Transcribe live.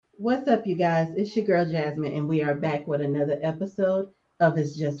What's up, you guys? It's your girl Jasmine, and we are back with another episode of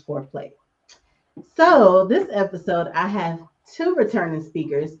It's Just Foreplay. So, this episode, I have two returning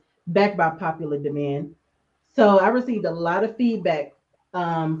speakers back by popular demand. So, I received a lot of feedback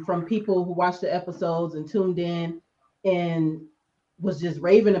from people who watched the episodes and tuned in and was just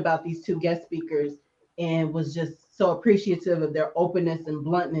raving about these two guest speakers and was just so appreciative of their openness and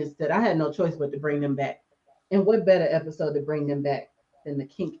bluntness that I had no choice but to bring them back. And what better episode to bring them back than the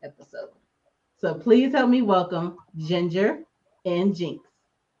Kink episode? So please help me welcome Ginger and Jinx.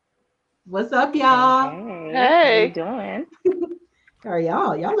 What's up, Hey, y'all? hey, how you Hey. doing? How are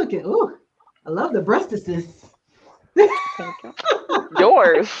y'all? Y'all looking, ooh, I love the breastises. Thank you.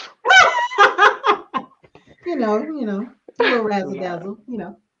 Yours. A little razzle Yeah. dazzle,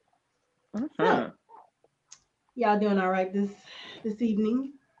 So, hmm y'all doing all right this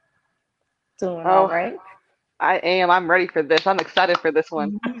evening? Doing all Oh, right. I am. I'm ready for this. I'm excited for this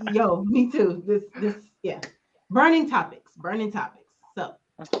one. Yo, me too. Yeah. Burning topics, burning topics. So,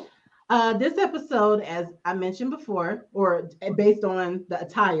 this episode, as I mentioned before, or based on the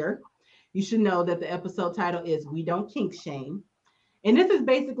attire, you should know that the episode title is We Don't Kink Shame. And this is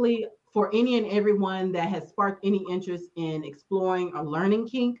basically for any and everyone that has sparked any interest in exploring or learning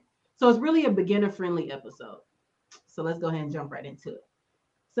kink. So it's really a beginner friendly episode. So let's go ahead and jump right into it.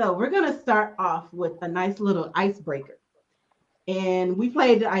 So we're going to start off with a nice little icebreaker. And we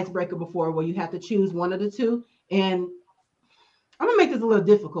played the icebreaker before where you have to choose one of the two. And I'm gonna make this a little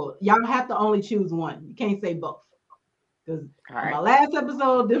difficult. Y'all have to only choose one. You can't say both. Because All on my right. last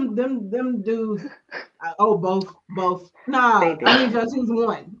episode, them dudes, both. They Nah, I did. need y'all to choose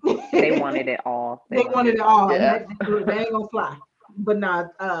one. They wanted it all. They They wanted wanted it it all. all, and Yeah. they ain't gonna fly. But nah,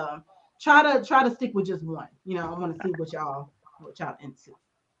 try to stick with just one. I want to see what y'all into.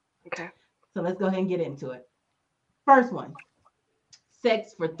 Okay. So let's go ahead and get into it. First one: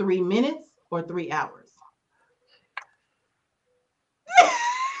 sex for 3 minutes or 3 hours.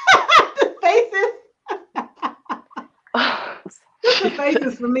 The faces. Just the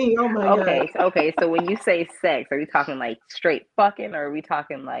faces for me. Oh my god. Okay. So when you say sex, are we talking like straight fucking, or are we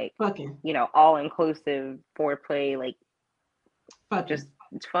talking like, Fucking, all inclusive foreplay, like fucking, just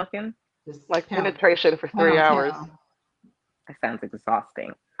fucking? just Like pound, penetration for 3 hours. town. That sounds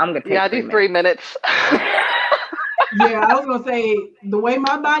exhausting. I'm gonna Yeah, take I do three 3 minutes. minutes. Yeah, I was gonna say the way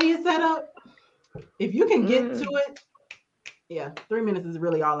my body is set up, if you can get to Mm, it, yeah, 3 minutes is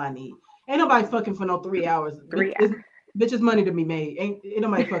really all I need. Ain't nobody fucking for no 3 hours. three. Bitch is money to be made. Ain't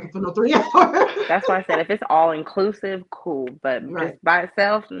nobody fucking for no 3 hours. That's why I said if it's all inclusive, cool. But Right. just by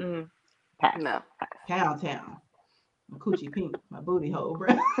itself, pass. No. Pass. Town. My coochie pink, my booty hole,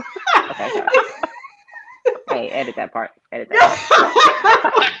 bro. Okay, sorry. Hey, edit that part. Edit that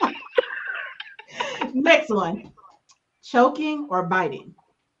Next one. Choking or biting.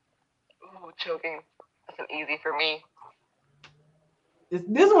 Ooh, choking. That's an easy for me.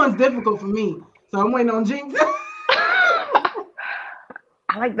 This one's difficult for me. So I'm waiting on Jinx. part.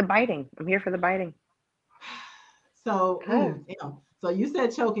 I like the biting. I'm here for the biting. So, Okay. damn. So you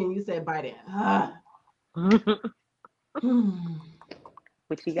said choking, you said biting. What Hmm.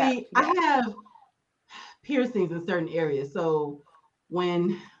 you got? See, I have piercings in certain areas. So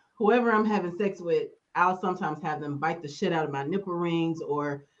when whoever I'm having sex with, I'll sometimes have them bite the shit out of my nipple rings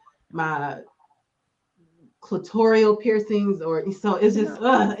or my clitoral piercings, or so it's just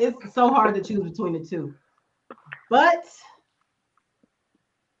it's so hard to choose between the two. But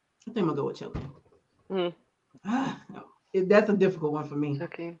I think I'm gonna go with choking. Mm, No, that's a difficult one for me.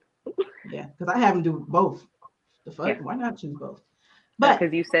 choking. Yeah, because I have them do both. The fuck? Yeah, Why not choose both? that's But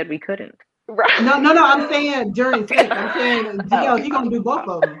because you said we couldn't. Right. no. I'm saying during sex. I'm saying, Oh, yo, he gonna do both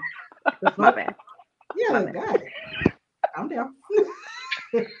of them. The my fuck? bad. My Yeah, bad. God, I'm down.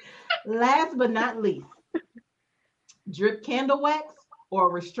 Last but not least, drip candle wax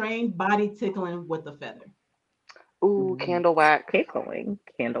or restrained body tickling with a feather. Ooh, Ooh, candle wax. tickling,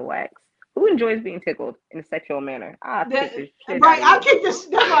 candle wax. Who enjoys being tickled in a sexual manner? I'll That, kick the shit out right, of I'll you. kick this.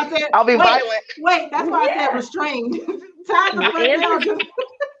 That's why I said, I'll be wait, violent. wait. That's why I said Yeah, restrained. Tied the fuck and down, because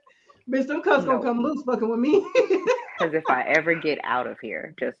bitch, them cuss gonna no, come loose fucking with me. because if I ever get out of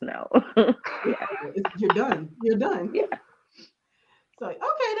here, just know. Yeah, You're done. You're done. yeah. So okay,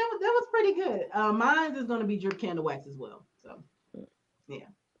 that was pretty good. Mine is gonna be drip candle wax as well. So yeah,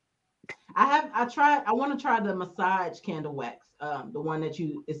 I want to try the massage candle wax. The one that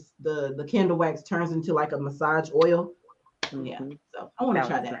it's the candle wax turns into like a massage oil. Yeah, hmm so I want to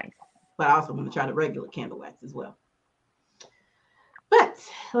try Sounds that, nice. but I also want to try the regular candle wax as well. But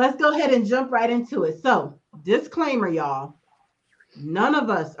let's go ahead and jump right into it. So disclaimer, y'all: none of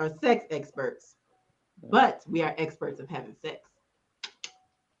us are sex experts, but we are experts of having sex.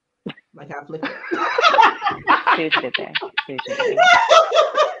 Like I flipped it. See what you did there. See what you did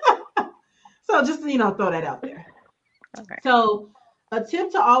there. So just throw that out there. Okay. So a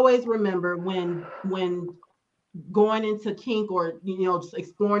tip to always remember when going into kink or just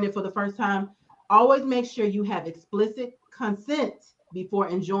exploring it for the first time, always make sure you have explicit consent before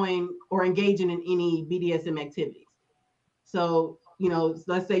enjoying or engaging in any BDSM activities. So,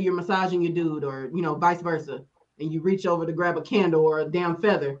 let's say you're massaging your dude or, vice versa, and you reach over to grab a candle or a damn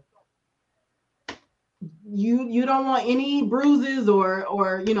feather. You don't want any bruises or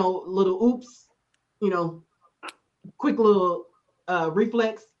little oops, quick little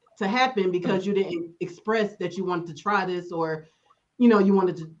reflex to happen because you didn't express that you wanted to try this, or you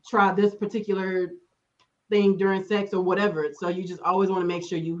wanted to try this particular thing during sex or whatever. So you just always want to make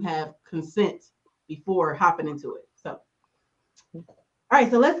sure you have consent before hopping into it. So all right,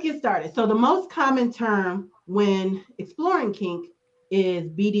 so let's get started. So the most common term when exploring kink is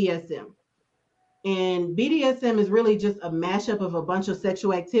BDSM. And BDSM is really just a mashup of a bunch of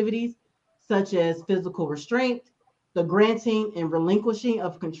sexual activities, such as physical restraint, the granting and relinquishing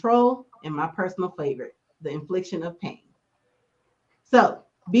of control, and my personal favorite, the infliction of pain. So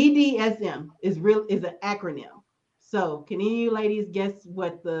BDSM is an acronym. So can any of you ladies guess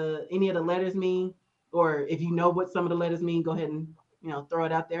what any of the letters mean? Or if you know what some of the letters mean, go ahead and throw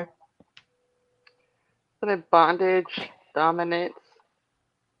it out there. So the bondage, dominance.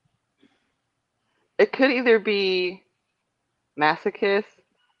 It could either be masochist.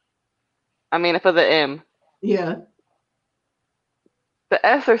 I mean, for the M. Yeah. The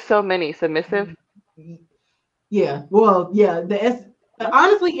S are so many. Submissive. Yeah. Well, yeah. The S.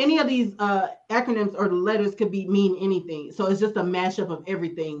 Honestly, any of these acronyms or the letters could mean anything. So it's just a mashup of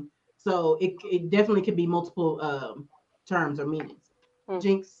everything. So it definitely could be multiple terms or meanings.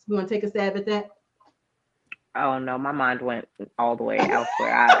 Jinx, you want to take a stab at that? Oh no, my mind went all the way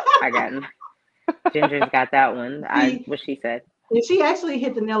elsewhere. I got Ginger's got that one. What she said. And she actually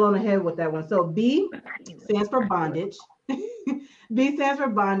hit the nail on the head with that one. So B stands for bondage. B stands for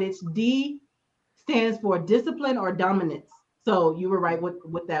bondage. D stands for discipline or dominance. So you were right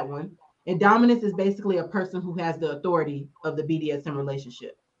with that one. And dominance is basically a person who has the authority of the BDSM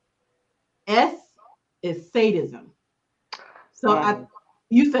relationship. S is sadism. So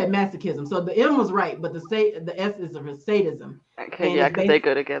you said masochism. So the M was right, but the S is for sadism. Okay, and yeah, because they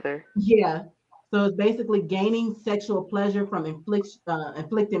go together. Yeah. So it's basically gaining sexual pleasure from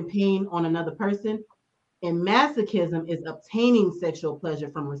inflicting pain on another person. And masochism is obtaining sexual pleasure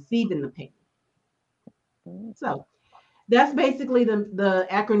from receiving the pain. So that's basically the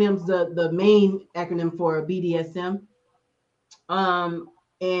acronyms, the main acronym for BDSM.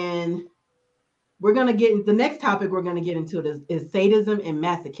 And we're going to get the next topic we're going to get into is sadism and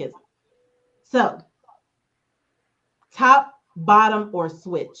masochism. So top, bottom, or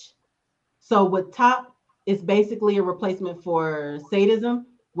switch. So with top, it's basically a replacement for sadism,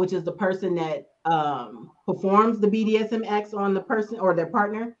 which is the person that performs the BDSM acts on the person or their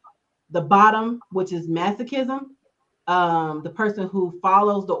partner. The bottom, which is masochism, the person who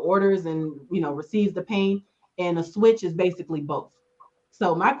follows the orders and receives the pain. And a switch is basically both.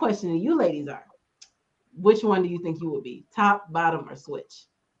 So my question to you ladies are, which one do you think you would be? Top, bottom, or switch?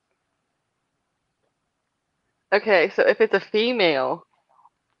 Okay, so if it's a female,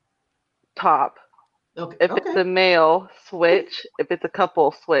 top. Okay. If it's a male, switch. If it's a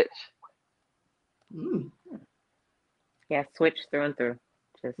couple, switch. Yeah, switch through and through.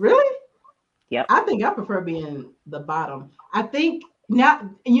 Really? Yep. I think I prefer being the bottom. I think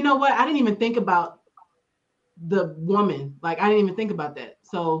now, you know what? I didn't even think about the woman. Like, I didn't even think about that.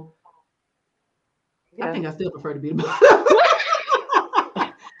 So yeah. I think I still prefer to be the bottom.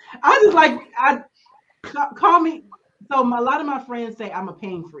 I just call me. So a lot of my friends say I'm a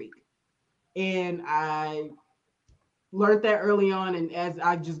pain freak. And I learned that early on. And as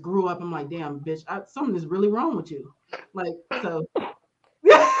I just grew up, I'm like, damn, bitch, something is really wrong with you. Like, so.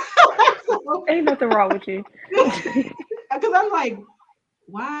 Ain't nothing wrong with you. Because I'm like,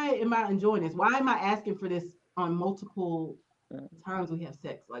 why am I enjoying this? Why am I asking for this on multiple times we have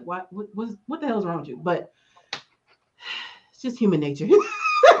sex? Like, what the hell is wrong with you? But it's just human nature.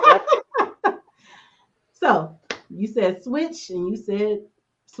 So you said switch, and you said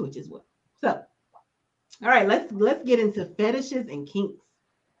switch as well. So, all right, let's get into fetishes and kinks.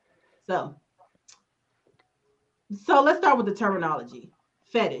 So let's start with the terminology.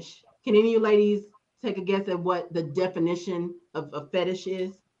 Fetish. Can any of you ladies take a guess at what the definition of a fetish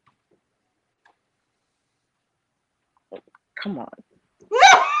is? Come on.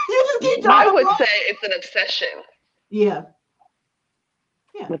 You just keep I would say it's an obsession. Yeah.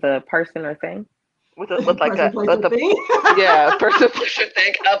 With a person or thing? with like person, a place, with or the thing. person push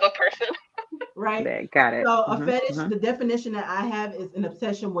think of a person. Right. There, got it. So a fetish, the definition that I have is an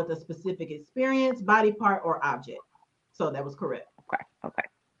obsession with a specific experience, body part, or object. So that was correct. Okay.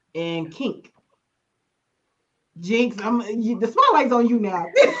 And kink. Jinx, the spotlight's on you now.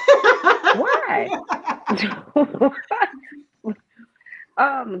 Why?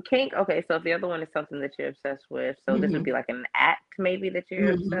 Kink. Okay, so if the other one is something that you're obsessed with, so this would be like an act maybe that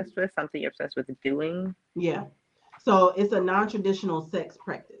you're obsessed with, something you're obsessed with doing. Yeah. So it's a non-traditional sex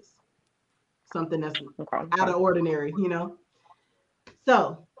practice, something that's out of ordinary,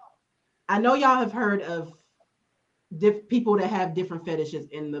 So I know y'all have heard of people that have different fetishes,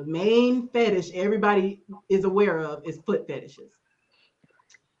 and the main fetish everybody is aware of is foot fetishes.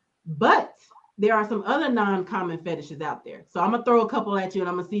 But there are some other non-common fetishes out there. So I'm gonna throw a couple at you, and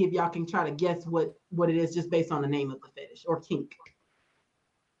I'm gonna see if y'all can try to guess what it is just based on the name of the fetish or kink.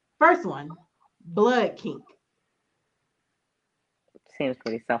 First one, blood kink. Seems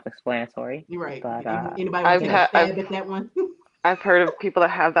pretty self-explanatory. You're right. But Anybody want to take a stab at that one? I've heard of people that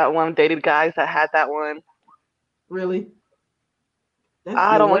have that one, dated guys that had that one. Really?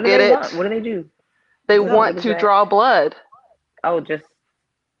 I don't get it. What do they do? They want to draw blood. Oh, just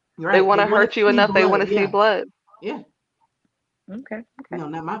right. They want to hurt you enough. They want to see blood. Yeah. Okay. No,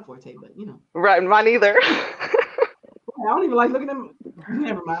 not my forte, but Right, mine either. I don't even like looking at them.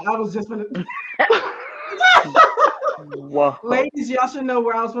 Never mind. I was just gonna. Whoa. Ladies, y'all should know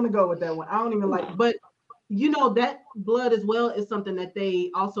where I was gonna go with that one. I don't even like, but that blood as well is something that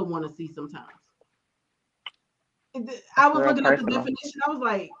they also want to see sometimes. I was looking at the definition. I was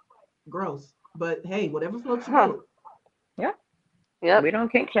like, gross. But hey, whatever floats your boat. Yeah. Yep. We don't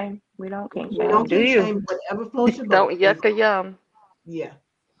kink shame. We don't kink shame. We don't kink shame. Whatever floats your boat. Don't yuck a yum. Yeah.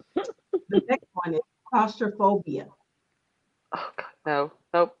 The next one is claustrophobia. Oh God, no.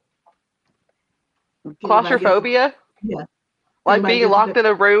 Nope. Claustrophobia? Yeah. Like being locked in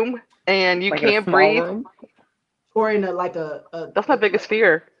a room and you can't breathe. Room? Or in a That's my biggest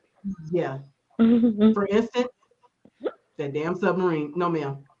fear. Yeah. For instance, that damn submarine. No,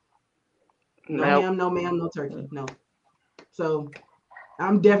 ma'am. No, ma'am. No, ma'am. No turkey. No. So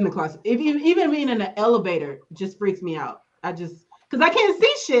I'm definitely claustrophobic. If you even being in an elevator just freaks me out. Because I can't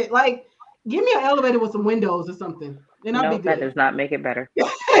see shit. Like, give me an elevator with some windows or something. Then I'll be good. That does not make it better.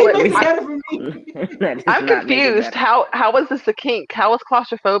 It better for me. I'm confused. How is this a kink? How is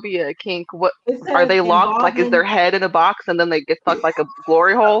claustrophobia a kink? What are they locked? Like, is their head in a box and then they get stuck like a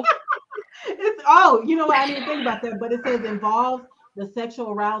glory hole? You know what? I didn't think about that, but it says involves the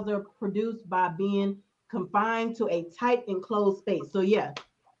sexual arousal produced by being confined to a tight enclosed space. So yeah,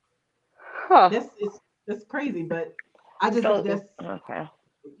 that's crazy. But I just that's okay.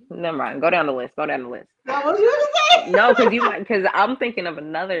 Never mind. Go down the list. No, what you gonna say? No, because I'm thinking of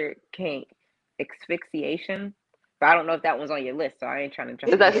another kink, asphyxiation. But I don't know if that one's on your list, so I ain't trying to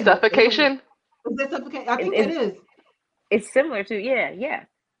jump. Is that suffocation? Is that suffocation? I think it is. It's similar to yeah.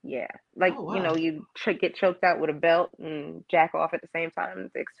 Like you get choked out with a belt and jack off at the same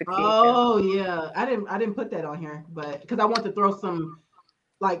time. It's asphyxiation. Oh yeah, I didn't put that on here, but because I want to throw some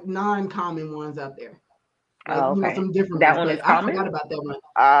like non-common ones out there. Like, some different that ones, one is I common? Forgot about that one.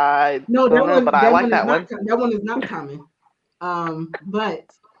 No, that one, but I like that one. That one is not common. But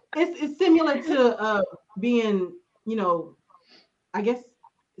it's similar to being, I guess,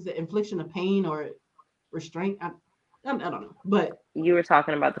 is it infliction of pain or restraint? I don't know. But you were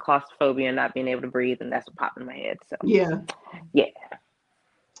talking about the claustrophobia and not being able to breathe, and that's what popped in my head. So yeah.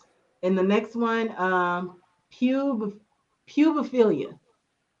 And the next one, pubophilia.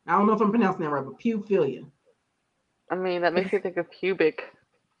 I don't know if I'm pronouncing that right, but pubophilia. I mean, that makes me think of pubic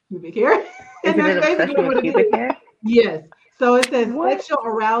hair. Is it an obsession with pubic hair? Yes. So it says sexual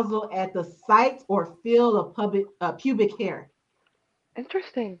arousal at the sight or feel of pubic hair.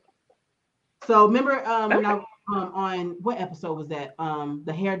 Interesting. So remember when I on what episode was that?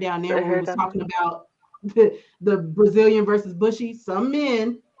 The hair down there when we was talking about the Brazilian versus bushy. Some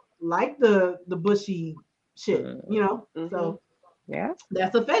men like the bushy shit, So yeah,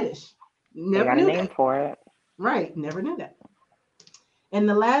 that's a fetish. Never knew name for it. Right, never knew that. And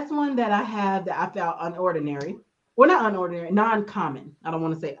the last one that I have that I found unordinary, well, not unordinary, non-common. I don't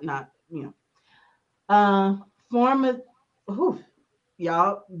want to say not, form of,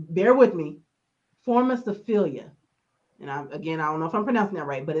 y'all bear with me, formosophilia. And I don't know if I'm pronouncing that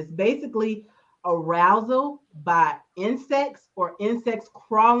right, but it's basically arousal by insects or insects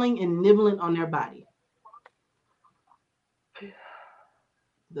crawling and nibbling on their body.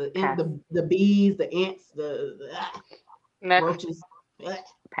 The bees, the ants, the roaches.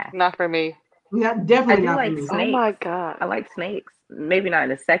 Not for me. Definitely I do not for like me. Oh my snakes. god. I like snakes. Maybe not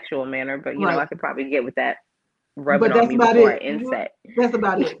in a sexual manner, but you know, Right. I could probably get with that rubbing But on that's me about before it. an insect. That's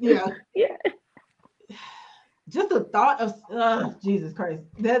about it. Yeah. Yeah. Just the thought of Jesus Christ,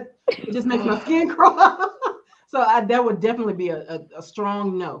 that it just makes my skin crawl. So that would definitely be a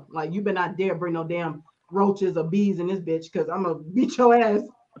strong no. Like, you better not dare bring no damn roaches or bees in this bitch, because I'm gonna beat your ass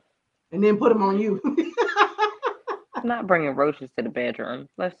and then put them on you. Not bringing roaches to the bedroom.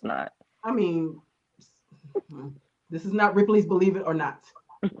 Let's not. I mean, this is not Ripley's Believe It or Not.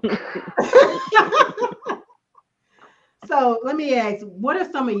 So let me ask, what are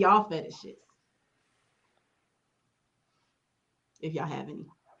some of y'all fetishes? If y'all have any.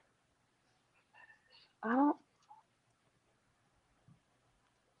 I don't.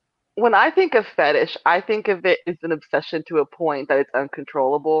 When I think of fetish, I think of it as an obsession to a point that it's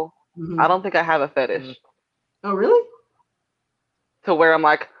uncontrollable. I don't think I have a fetish Oh, really? to where I'm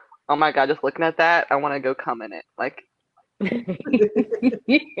like, oh my god, just looking at that, I want to go come in it. Like, I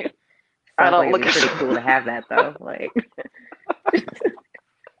Sounds don't like it'd look be pretty at. cool to have that though. Like,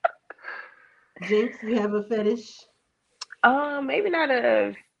 Jinx, you have a fetish? maybe not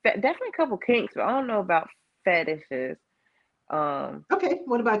definitely a couple kinks, but I don't know about fetishes. Okay,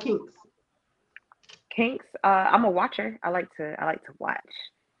 what about kinks? Kinks. I'm a watcher. I like to watch.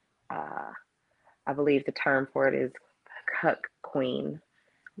 Uh, I believe the term for it is cuck queen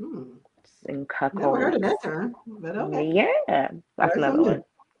Hmm. and Never heard cuckold. of that term, but okay. Yeah, that's Learn another something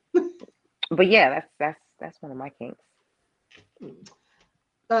one. But yeah, that's one of my kinks. new.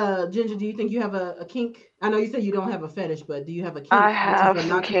 Ginger, do you think you have a kink? I know you said you don't have a fetish, but do you have a I kink, which is have a some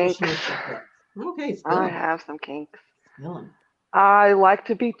non-traditional kinks. sex act? Okay, spill I them. have some kinks. Spill them. I like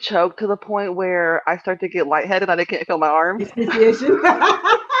to be choked to the point where I start to get lightheaded and I can't feel my arms. Asphyxiation.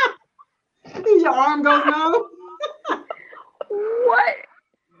 Your arm goes numb. What?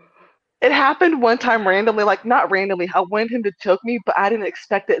 It happened one time randomly, like not randomly. I wanted him to choke me, but I didn't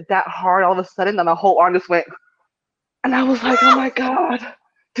expect it that hard. All of a sudden, and my whole arm just went, and I was like, "Oh my god,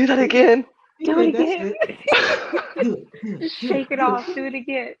 do that again!" He Do it did that again. shit. Do it. Do it. Just Do shake it. it Do off. it. Do it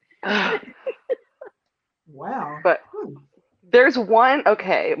again. Wow. But there's one.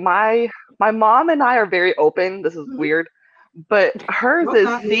 Okay, my mom and I are very open. This is Mm-hmm. weird, but hers No, it's is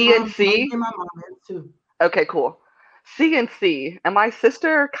not. C and Me C. and my mom is too. Okay, cool. C and C, and my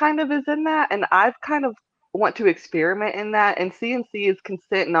sister kind of is in that, and I've kind of want to experiment in that. And C and C is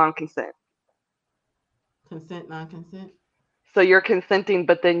consent, non-consent. Consent, non-consent. So you're consenting,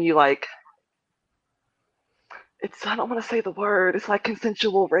 but then you like it's I don't want to say the word. It's like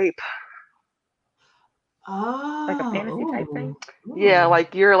consensual rape. Like a fantasy type Oh, thing. Yeah, ooh,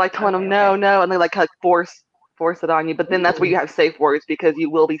 like you're like telling Okay. them Okay. no, no, and they like force it on you. But then that's where you ooh. have safe words because you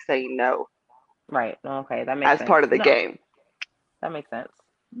will be saying no Right. Okay. That makes as sense. part of the No, game. that makes sense.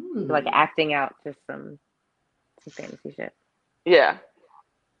 So like Hmm. acting out just some fantasy shit. Yeah.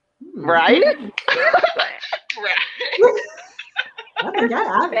 Hmm. Right? I think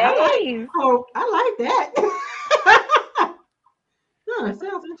Face. I like that. Huh,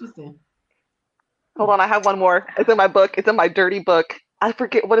 sounds interesting. Hold on, I have one more. It's in my book. It's in my dirty book. I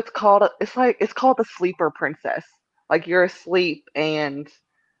forget what it's called. It's called the sleeper princess. Like you're asleep and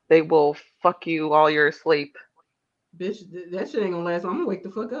they will fuck you while you're asleep. Bitch, that shit ain't gonna last. I'm gonna wake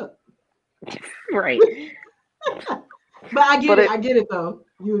the fuck up. Right. But I get But it. it I get it though.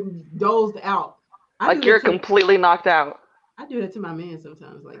 You dozed out. I do like you're that too. completely knocked out. I do that to my man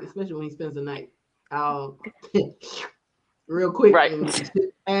sometimes, like especially when he spends the night. I'll real quick, Right. and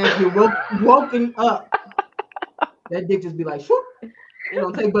as you're woken up, that dick just be like, shoop. It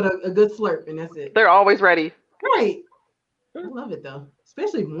don't take but a good slurp, and that's it. They're always ready. Right. I love it though,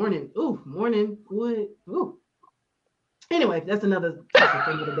 especially morning. Ooh, morning wood. Ooh. Anyway, that's another topic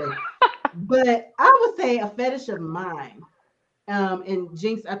for another day. But I would say a fetish of mine. And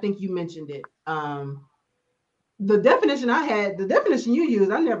Jinx, I think you mentioned it. The definition you used,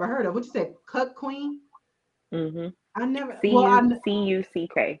 I never heard of. What you said, cuck queen? Mhm. I never. C Well, U C U C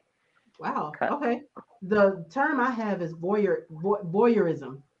K. wow. Cut. Okay. The term I have is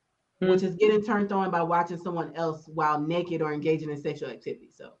voyeurism, which Mm. is getting turned on by watching someone else while naked or engaging in sexual activity.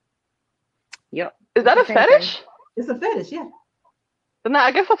 So Yep. Is It's that the a same thing. fetish? it's a fetish, yeah, Then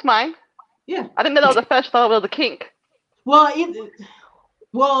I guess that's mine. yeah. I didn't know that was a fetish. I thought it was a kink. Well,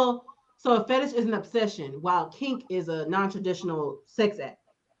 well, so a fetish is an obsession, while kink is a non-traditional sex act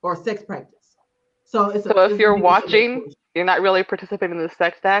or sex practice. So So if it's the you're difference in the watching, exposure. you're not really participating in the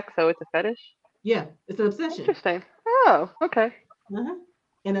sex act, so it's a fetish. Yeah, it's an obsession. Interesting. Oh, okay. Uh-huh.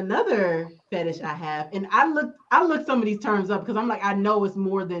 And another fetish I have, and I looked some of these terms up because I'm like, I know it's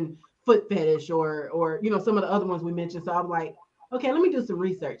more than foot fetish or some of the other ones we mentioned. So I'm like, okay, let me do some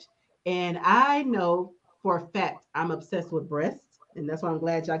research. And I know for a fact I'm obsessed with breasts, and that's why I'm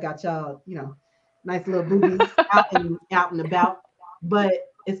glad y'all got y'all, nice little boobies out and about. But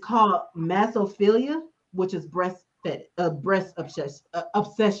it's called masophilia, which is breast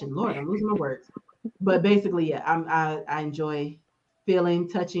obsession. Lord, I'm losing my words. But basically, yeah, I enjoy feeling,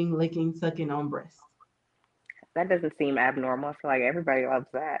 touching, licking, sucking on breasts. That doesn't seem abnormal. I feel like everybody loves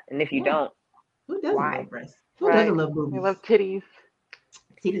that. And if you Yeah, don't, who doesn't why? love breasts? Who Right. doesn't love I boobies? love titties.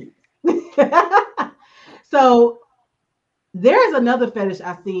 Titties. So there's another fetish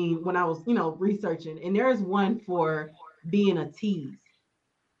I seen when I was, researching, and there's one for being a tease.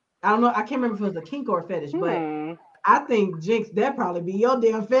 I don't know, I can't remember if it was a kink or a fetish, but Hmm. I think Jinx, that probably be your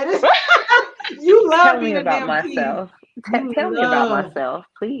damn fetish. You Tell love me being a about damn tease. myself. You Tell me about myself,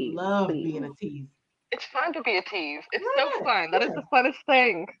 please, love please. being a tease. It's fun to be a tease. It's so Right, fun. That is yeah, the funnest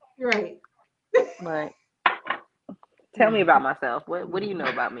thing. right. But tell me Hmm, about myself. What do you know hmm,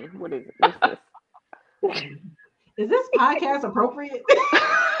 about me? What is it? What's this? hmm. Is this podcast appropriate?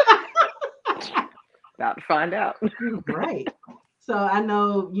 About to find out. Right. So I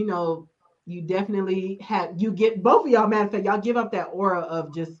know, you definitely you get both of y'all, matter of fact, y'all give up that aura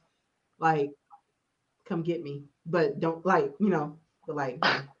of just like, come get me, but don't like, but like,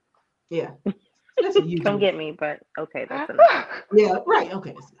 yeah, especially you, Come Jinx. get me, but okay, that's enough. Yeah, right.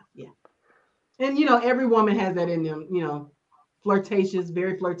 Okay, that's enough. Yeah. And, every woman has that in them, flirtatious,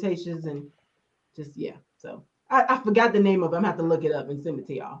 very flirtatious, and just, yeah. So I forgot the name of it. I'm gonna have to look it up and send it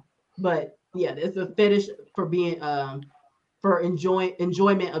to y'all. But yeah, it's a fetish for being, for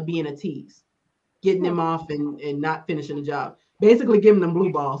enjoyment of being a tease, getting them off and not finishing the job. Basically giving them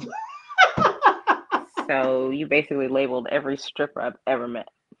blue balls. So you basically labeled every stripper I've ever met.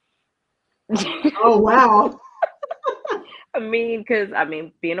 Oh wow. because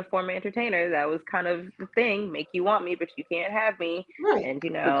being a former entertainer, that was kind of the thing. Make you want me, but you can't have me. Right. And The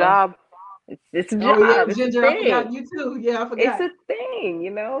job. it's a Oh yeah, job. It's a Ginger, I forgot thing. you too. Yeah, I It's forgot. a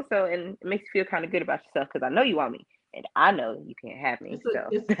thing. So and it makes you feel kind of good about yourself because I know you want me, and I know you can't have me. So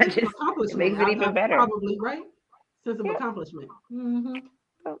It's a that sense of just it accomplishment. makes it I even better. probably right. Sense of Yeah. accomplishment. Hmm.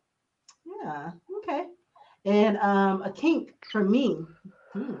 So, Yeah. Okay. And a kink for me.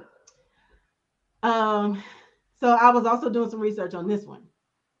 Hmm. Um, so I was also doing some research on this one.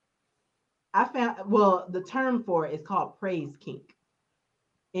 I found, well, the term for it is called praise kink,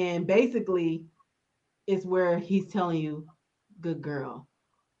 and basically, it's where he's telling you, "Good girl,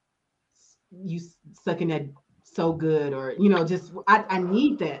 you sucking that so good," or just I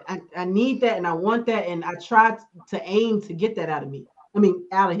need that. I need that, and I want that, and I try to aim to get that out of me. I mean,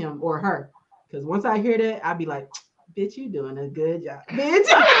 out of him or her, because once I hear that, I'd be like, "Bitch, you doing a good job, bitch."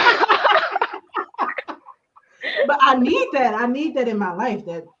 But I need that. I need that in my life.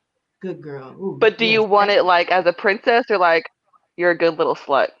 That good girl. Ooh, But do you yes, want it like as a princess or like you're a good little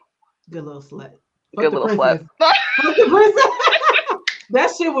slut? good little slut. Fuck Good the little slut. princess. Fuck the princess. That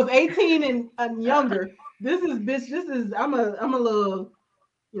shit was 18 and younger. This is bitch. This is I'm a little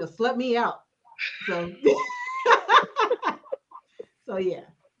slut me out. So so yeah,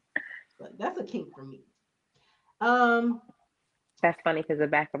 but that's a kink for me. Um, that's funny because the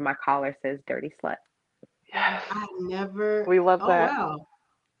back of my collar says "dirty slut." Yes. I never. We love Oh that. wow.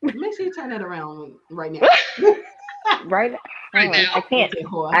 Make sure you turn that around right now. Right? Hold on. I You can't. say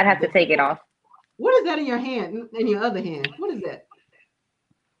whore. I'd I have to take definitely it whore. off. What is that in your hand? In your other hand? What is that?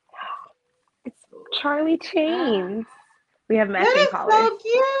 It's Charlie Chains. We have That matching is collars. so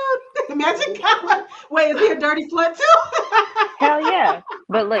cute. Magic color. Wait, is he a dirty slut too? Hell yeah.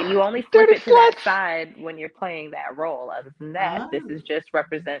 But look, you only flip Dirty it to that sluts. side when you're playing that role. Other than that, Ah, this is just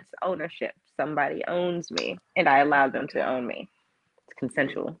represents ownership. Somebody owns me, and I allow them to own me. It's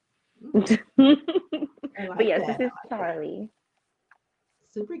consensual. mm, But I like yes, that. this I is like that. Charlie.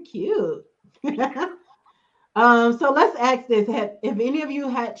 Super cute. So let's ask this: Have any of you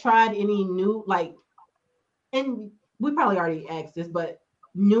had tried any new like? And we probably already asked this, but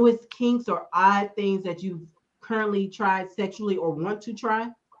newest kinks or odd things that you've currently tried sexually or want to try?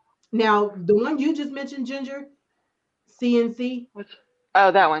 Now, the one you just mentioned, Ginger, CNC. Which?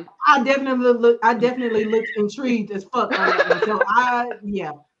 Oh, that one. I definitely looked intrigued as fuck on that one. So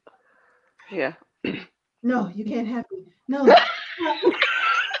yeah. Yeah. No, you can't have me. No.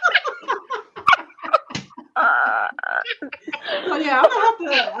 Uh, So yeah, I'm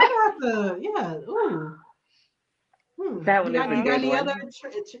gonna have to, yeah. Ooh. Hmm. that You one is got a you got good any other one.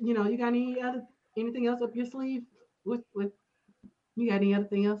 you got anything else up your sleeve? With you got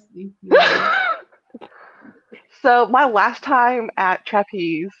anything else you want to add? So my last time at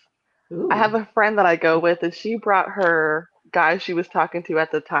trapeze, I have Ooh. a friend that I go with, and she brought her guy she was talking to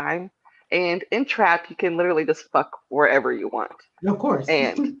at the time, And in trap, you can literally just fuck wherever you want. Of course.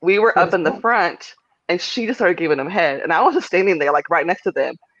 And we were up in the front, and she just started giving him head. And I was just standing there, like right next to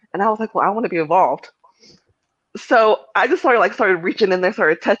them. And I was like, well, I want to be involved. So I just started reaching in there,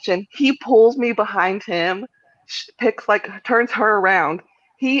 started touching. He pulls me behind him, turns her around.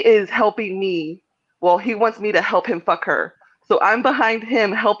 He is helping me. Well, he wants me to help him fuck her. So I'm behind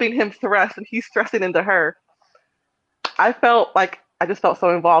him, helping him thrust, and he's thrusting into her. I just felt so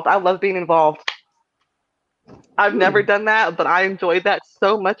involved. I love being involved. I've never done that, but I enjoyed that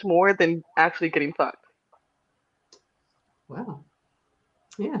so much more than actually getting fucked. Wow.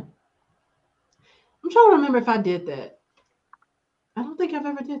 Yeah. I'm trying to remember if I did that. I don't think I've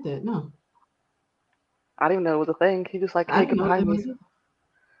ever did that. No. I didn't even know it was a thing. He just like, I hey, didn't get know behind that me. was it.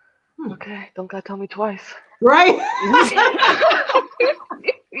 Okay, don't gotta tell me twice. Right.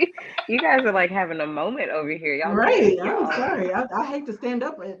 You guys are like having a moment over here. Y'all Right. y'all. I'm sorry. I hate to stand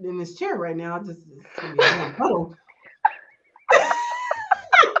up in this chair right now. It's gonna be a damn puddle.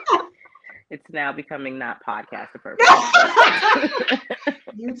 It's now becoming not podcast appropriate.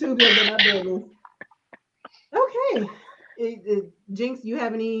 YouTube is not doing this. Okay. Jinx, you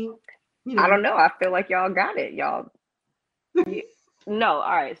have any? I don't know. I feel like y'all got it. Y'all. No.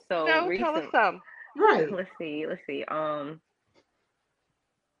 All right. So No, tell us some. Right. Let's see.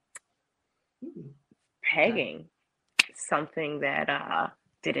 Pegging, something that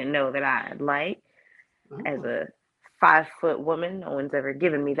didn't know that I'd like. As a 5-foot woman, no one's ever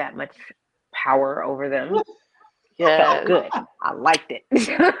given me that much power over them. Yeah. Felt good. I liked it.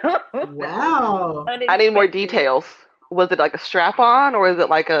 Wow. I need more details. Was it like a strap-on or is it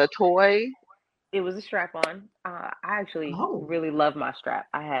like a toy? It was a strap-on. I actually really love my strap.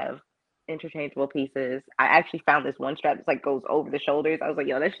 I have interchangeable pieces. I actually found this one strap that goes over the shoulders. I was like,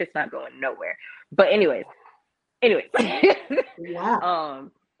 yo, that shit's not going nowhere. But anyways. Wow.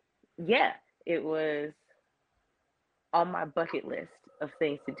 Yeah, it was on my bucket list of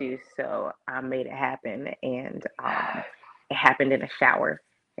things to do, so I made it happen, and it happened in a shower,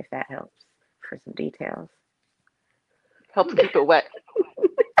 if that helps for some details. Helps keep it wet.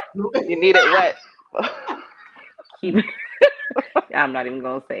 You need it wet. I'm not even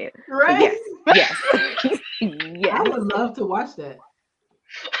gonna say it. Right? Yes. I would love to watch that.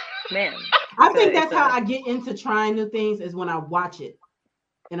 Man. I think that's how I get into trying new things, is when I watch it.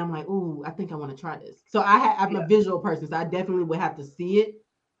 And I'm like, ooh, I think I want to try this. So I'm a visual person, so I definitely would have to see it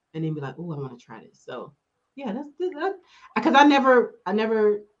and then be like, ooh, I want to try this. So yeah, that's because I never,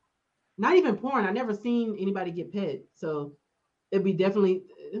 not even porn, I never seen anybody get pegged. So it'd be definitely,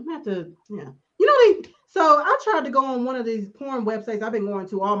 I'm gonna have to, yeah. So I tried to go on one of these porn websites I've been going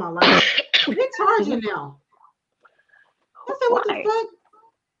to all my life. They're charging now. I said, what the fuck?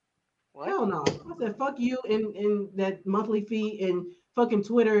 What? Hell no. I said, fuck you and that monthly fee and fucking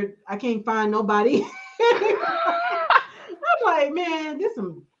Twitter. I can't find nobody. I'm like, man, this is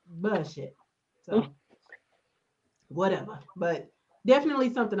some bullshit. So whatever. But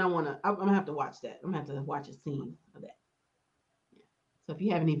definitely something I'm gonna have to watch that. I'm gonna have to watch a scene of that. Yeah. So if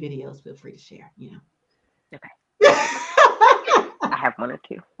you have any videos, feel free to share, Okay. I have one or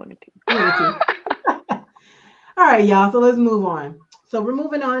two. All right, y'all. So let's move on. So we're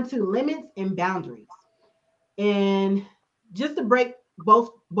moving on to limits and boundaries. And just to break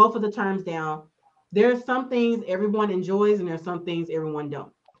both of the terms down, there's some things everyone enjoys and there's some things everyone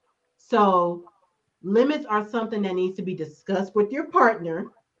don't. So limits are something that needs to be discussed with your partner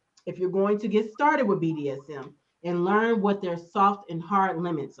if you're going to get started with BDSM, and learn what their soft and hard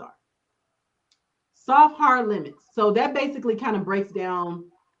limits are. Soft, hard limits. So that basically kind of breaks down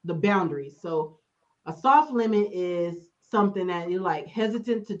the boundaries. So a soft limit is something that you're like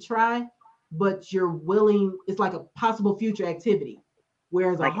hesitant to try, but you're willing, it's like a possible future activity.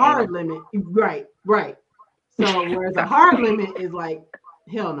 Whereas a hard limit, right. So whereas a hard limit is like,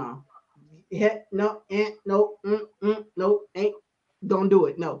 hell no. No, no, ain't, don't do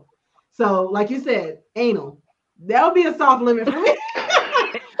it. No. So like you said, anal, that would be a soft limit for me.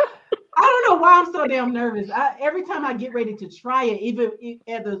 I don't know why I'm so damn nervous. Every time I get ready to try it, even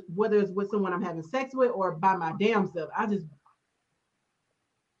whether it's with someone I'm having sex with or by my damn self, I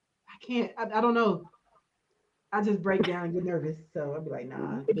can't. I don't know. I just break down and get nervous. So I'll be like,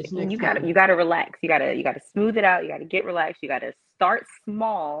 nah. Bitch, next time. You gotta relax. You gotta smooth it out. You gotta get relaxed. You gotta start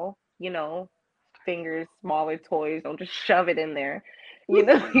small. Fingers, smaller toys. Don't just shove it in there. You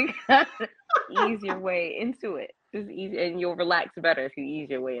gotta ease your way into it. Just easy, and you'll relax better if you ease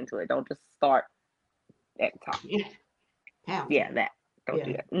your way into it. Don't just start at the top. Yeah, that. Don't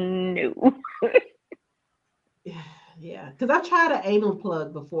do that. No. Yeah, because I tried an anal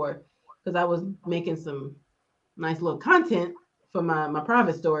plug before because I was making some nice little content for my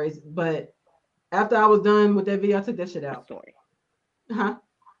private stories. But after I was done with that video, I took that shit What out. story? Huh?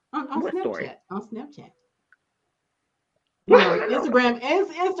 On What Snapchat. story? On Snapchat. You know,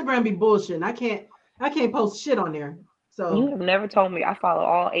 Instagram be bullshit. I can't post shit on there. So You have never told me. I follow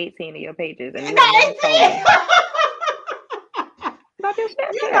all 18 of your pages, and you have not never told 18. me about your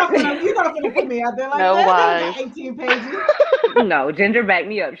You're not Snapchat. gonna put me out there like No that. I lies. got 18 pages. No, Ginger backed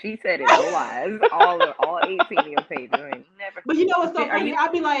me up. She said it. No lies. All 18 of your pages. I ain't never. But you know what's so Are funny? you?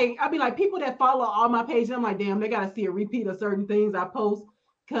 I'd be like people that follow all my pages. I'm like, damn, they gotta see a repeat of certain things I post.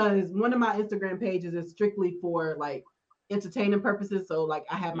 Cause one of my Instagram pages is strictly for like entertainment purposes. So like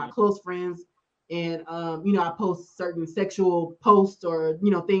I have my close friends and you know, I post certain sexual posts or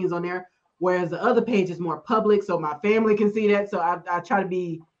you know things on there. Whereas the other page is more public, so my family can see that. So I try to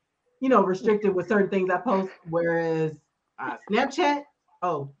be, you know, restricted with certain things I post. Whereas Snapchat,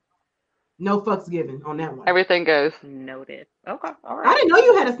 oh, no fucks given on that one. Everything goes. Noted. Okay. All I right. didn't know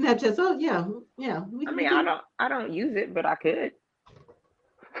you had a Snapchat, so yeah. I mean, I don't use it, but I could.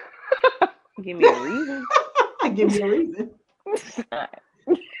 Give me a reason. Give me a reason.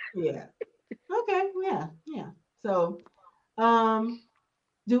 Yeah. Okay. Yeah. So,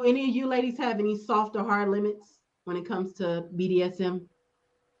 do any of you ladies have any soft or hard limits when it comes to BDSM?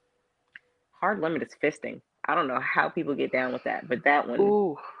 Hard limit is fisting. I don't know how people get down with that, but that one,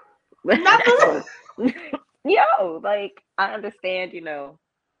 Ooh. Not that one, yo, like I understand, you know,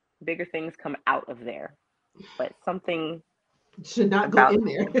 bigger things come out of there, but something should not go about in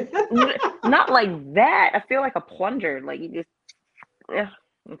there. not like that. I feel like a plunger. Like you just, yeah,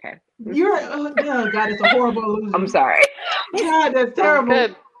 okay. You're oh God, it's a horrible illusion. I'm sorry. God, that's terrible.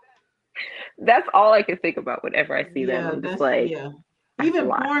 Good. That's all I can think about whenever I see them. Yeah, I'm just that's like, yeah. that's a Even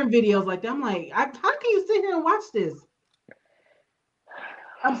lot. porn videos like that, I'm like, how can you sit here and watch this?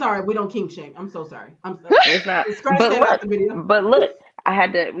 I'm sorry, we don't kink shame. I'm so sorry. I'm sorry. It's not. Scratch But that out look, the video. but look,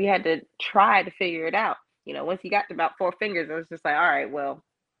 we had to try to figure it out. You know, once you got to about 4 fingers, I was just like, all right, well,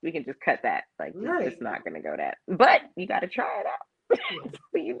 we can just cut that. Like, Right. it's just not gonna go that. But you got to try it out. Yeah.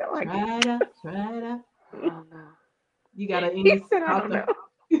 So you know, I Try it out. Try it out. Oh, no. You got any He said, I don't know.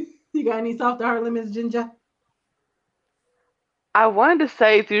 You got any soft or hard limits, Ginger? I wanted to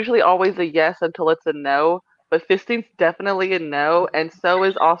say it's usually always a yes until it's a no, but fisting's definitely a no, and so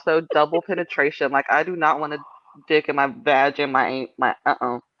is also double penetration. Like I do not want a dick in my vag and my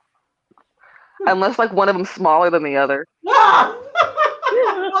unless like one of them's smaller than the other. Ah!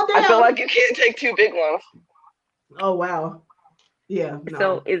 Oh, I feel damn. like you can't take two big ones. Oh wow. Yeah. No.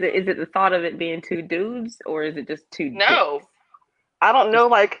 So is it the thought of it being 2 dudes or is it just 2 No. dicks? I don't know,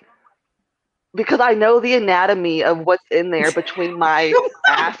 like because I know the anatomy of what's in there between my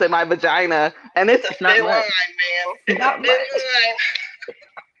ass and my vagina, and it's a It's not thin line, much. man. It's Not a thin much. line.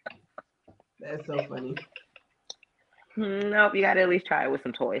 That's so funny. Nope, you got to at least try it with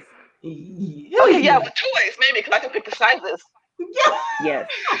some toys. Okay, yeah, with toys maybe because I can pick the sizes. Yes.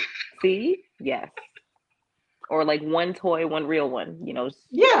 See? Yes. Or like one toy, one real one. You know.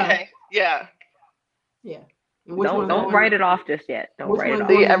 Yeah. Okay, yeah. Yeah. Don't write it off just yet. Don't write it off.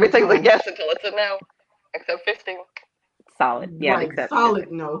 See, everything's a yes until it's a no, except fisting. Solid. Yeah, right. except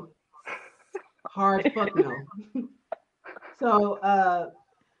Solid no. Hard fuck no. So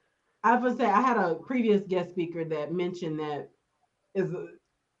I would say I had a previous guest speaker that mentioned that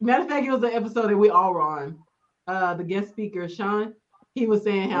matter of fact, it was an episode that we all were on. The guest speaker, Sean, he was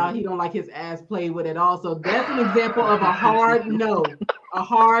saying how he don't like his ass played with at all. So that's an example of a hard no, a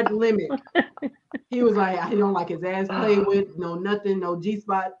hard limit. He was like, he don't like his ass played with, no nothing, no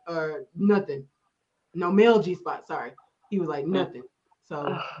G-spot or nothing. No male G-spot, sorry. He was like, nothing.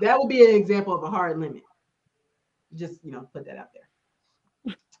 So that would be an example of a hard limit. Just, you know, put that out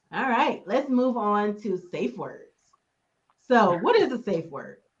there. All right, let's move on to safe words. So what is a safe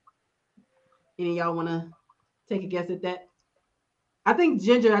word? Any of y'all want to take a guess at that? I think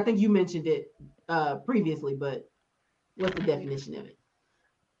Ginger, I think you mentioned it previously, but what's the definition of it?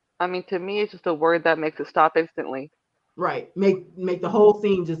 I mean, to me, it's just a word that makes it stop instantly. Right. Make the whole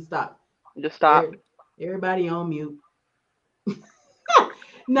scene just stop. Just stop. Everybody on mute. You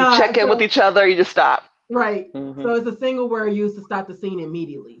check in with each other, you just stop. Right. Mm-hmm. So it's a single word used to stop the scene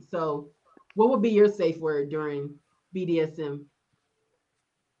immediately. So what would be your safe word during BDSM?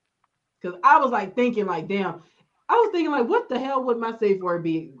 Because I was like thinking like, damn, I was thinking like, what the hell would my safe word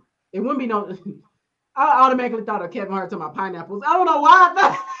be? It wouldn't be no, I automatically thought of Kevin Hart to my pineapples. I don't know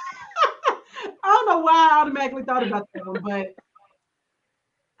why I don't know why I automatically thought about that one, but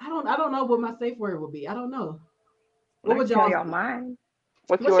I don't know what my safe word would be. I don't know. What would y'all mine?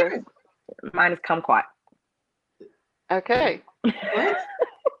 What's yours? Mine is kumquat. Okay. What?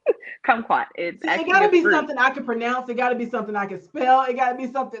 Kumquat. It's See, it actually gotta a be fruit. something I can pronounce. It gotta be something I can spell. It gotta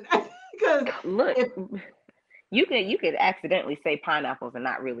be something because Look, if you could accidentally say pineapples and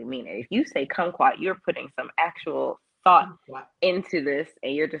not really mean it. If you say kumquat, you're putting some actual thought into this,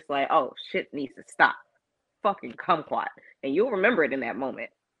 and you're just like, oh, shit needs to stop. Fucking kumquat, and you'll remember it in that moment.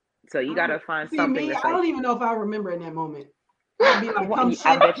 So you gotta find see something me, that's I like, don't even know if I remember in that moment. I'll be like, come I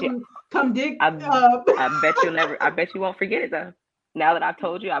shit, bet you, come dick. I bet you'll never. I bet you won't forget it though. Now that I've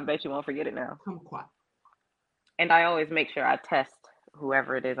told you, I bet you won't forget it now. Kumquat. And I always make sure I test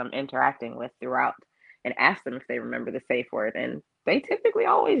whoever it is I'm interacting with throughout and ask them if they remember the safe word, and they typically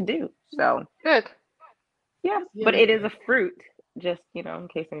always do. So Good. yeah, but it is a fruit. Just in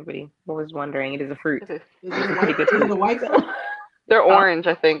case anybody was wondering, it is a fruit. Is Is It's it a a pretty white? good Is fruit. it a white fruit? They're orange,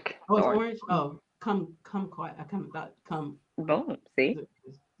 I think. Oh, it's Orange. orange. Oh, kumquat. I thought come. Boom. See.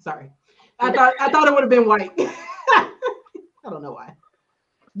 Sorry, I thought it would have been white. I don't know why.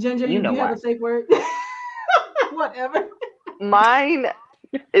 Ginger, You know you have why. a safe word? Whatever. Mine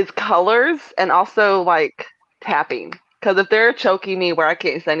is colors and also like tapping. Because if they're choking me where I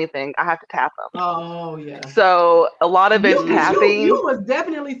can't say anything, I have to tap them. Oh yeah. So a lot of it's tapping. You was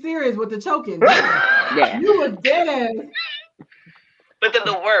definitely serious with the choking. Yeah. You was dead. But then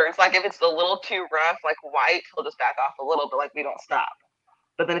the words, like if it's a little too rough, like white, he'll just back off a little, but like we don't stop.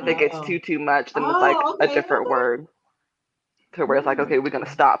 But then if it gets too much, then it's like a different word. To where it's like, okay, we're gonna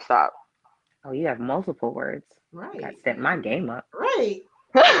stop. Oh, you have multiple words. Right. I gotta step my game up. Right.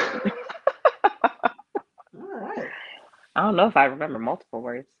 All right. I don't know if I remember multiple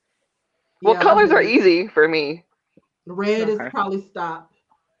words. Well, colors are easy for me. Red is probably stop.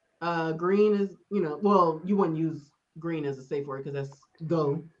 Green is, well, you wouldn't use green as a safe word because that's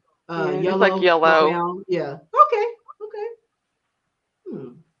go. Yellow, just like yellow. Down. Yeah. Okay.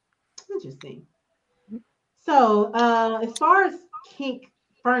 Interesting. So, as far as kink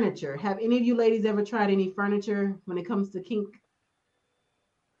furniture, have any of you ladies ever tried any furniture when it comes to kink?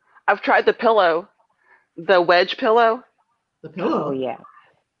 I've tried the pillow, the wedge pillow. The pillow. Oh yeah.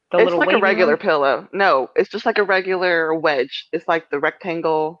 It's like a regular pillow. No, it's just like a regular wedge. It's like the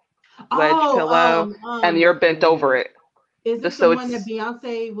rectangle wedge pillow, and you're bent over it. Is this the one that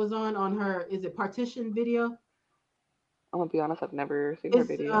Beyonce was on her? Is it Partition video? I'm gonna be honest, I've never seen her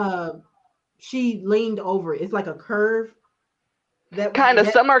video. She leaned over it. It's like a curve. Kind of.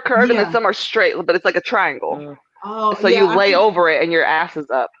 Some are curved and then some are straight, but it's like a triangle. Oh, so you lay over it and your ass is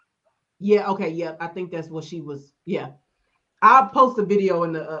up. Yeah. Okay. Yeah. I think that's what she was. Yeah. I'll post a video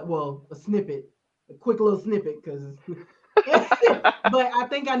in the a snippet, a quick little snippet, because. But I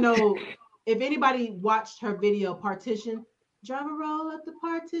think I know. If anybody watched her video, Partition, drum a roll up the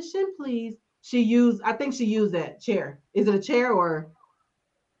partition, please. I think she used that chair. Is it a chair or?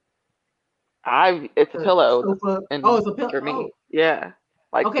 It's a pillow. Sofa. It's a pillow for me. Yeah,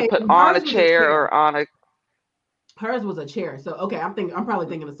 like okay, to put on a chair or on a. Hers was a chair, so okay. I'm probably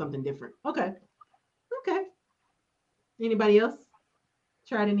thinking of something different. Okay. Anybody else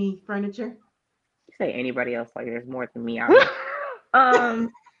tried any furniture? You say anybody else like there's more than me out here.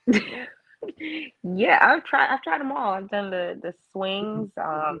 Yeah, I've tried them all. I've done the swings.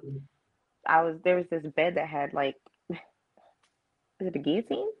 There was this bed that had like, is it a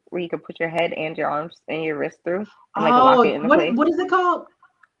guillotine where you could put your head and your arms and your wrist through and like lock it into place? What is it called?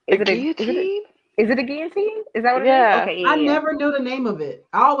 Is it a guillotine? Is it a guillotine? Is that what it is? Okay, I never knew the name of it.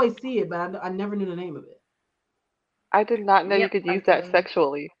 I always see it, but I never knew the name of it. I did not know you could use that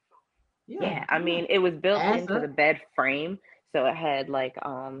sexually. Yeah, I mean, it was built into the bed frame, so it had like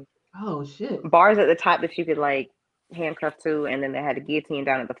oh shit, bars at the top that you could like handcuff to, and then they had a guillotine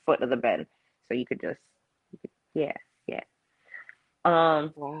down at the foot of the bed, so you could just yeah.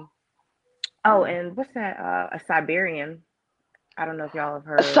 Wow. Oh, and what's that? A Siberian. I don't know if y'all have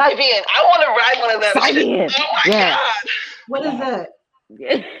heard. A Siberian. I want to ride one of those. Siberian. Oh my god. What is that?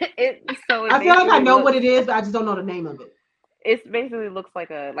 I feel like I know what it is, but I just don't know the name of it. It basically looks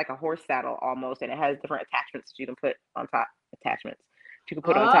like a horse saddle almost, and it has different attachments that you can put on top. Attachments you can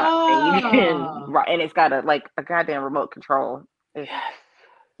put on top, and you can and it's got a goddamn remote control.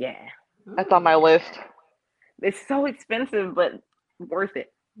 Yeah, that's on my list. It's so expensive, but worth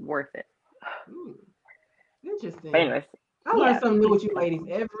it. Interesting. But anyways, I learn something new with you ladies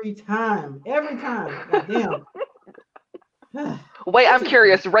every time. Goddamn. Wait, I'm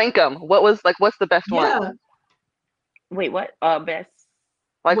curious. Rank them. What's the best one? Wait, what? Best.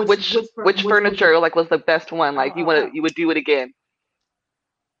 Like which furniture was the best one? Like you would do it again?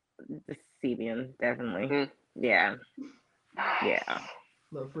 The Cebian, definitely. Mm-hmm. Yeah.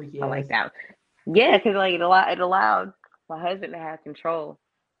 Little freaky. I like that. Yeah, because like it allowed my husband to have control,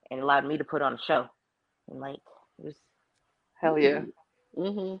 and allowed me to put on a show, and like it was. Hell yeah.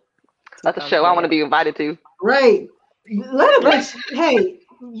 Mm-hmm. That's a show I want to be invited to. Right. Let us. Hey,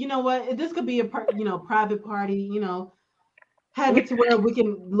 you know what? This could be a private party. Have it to where we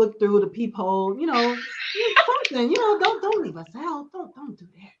can look through the peephole. Something. Don't leave us out. Don't do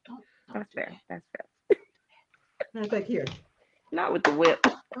that. Don't That's do fair. that. That's fair. Matter of fact, here. Not with the whip.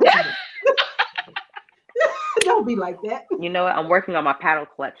 Don't be like that. You know what? I'm working on my paddle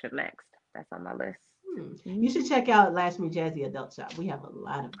collection next. That's on my list. You should check out Lash Me Jazzy Adult Shop. We have a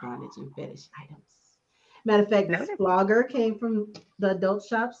lot of bondage and fetish items. Matter of fact, this flogger came from the adult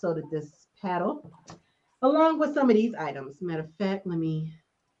shop, so did this paddle, along with some of these items. Matter of fact, let me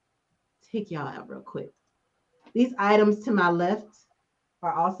take y'all out real quick. These items to my left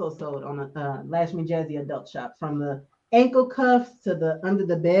are also sold on the Lash Me Jazzy Adult Shop, from the ankle cuffs to the under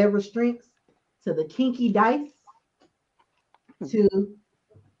the bed restraints to the kinky dice to the door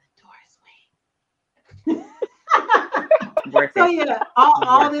swing. So yeah,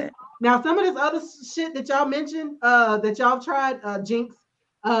 all this. Now, some of this other shit that y'all mentioned, that y'all tried, Jinx,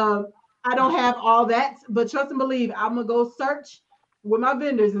 I don't have all that, but trust and believe, I'm gonna go search with my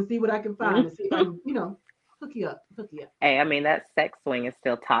vendors and see what I can find and see if I can, hook you up. Hey, I mean, that sex swing is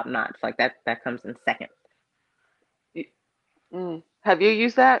still top notch. Like that comes in second. Have you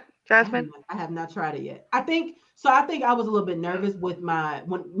used that, Jasmine? I have not tried it yet. I think I was a little bit nervous with I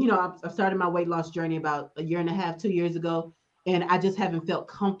started my weight loss journey about a year and a half, 2 years ago, and I just haven't felt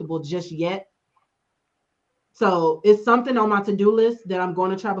comfortable just yet. So it's something on my to-do list that I'm going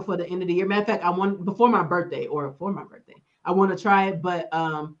to try before the end of the year. Matter of fact, I want before my birthday, I want to try it, but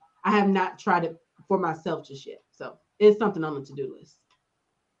I have not tried it for myself just yet. So it's something on the to-do list.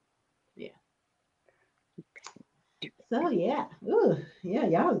 Yeah. So yeah,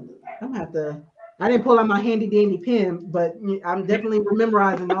 y'all. I'm gonna have to. I didn't pull out my handy dandy pen, but I'm definitely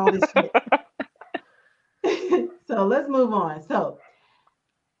memorizing all this shit. So let's move on. So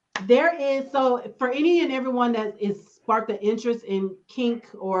for any and everyone that is sparked an interest in kink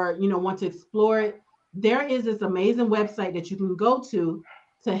or want to explore it, there is this amazing website that you can go to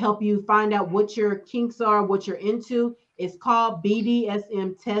help you find out what your kinks are, what you're into. It's called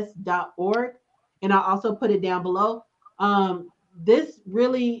BDSMtest.org, and I'll also put it down below. This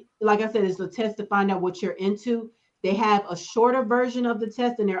really, like I said, is a test to find out what you're into. They have a shorter version of the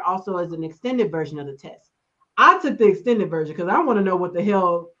test, and there also is an extended version of the test. I took the extended version because I want to know what the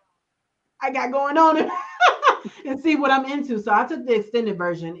hell I got going on and see what I'm into. So I took the extended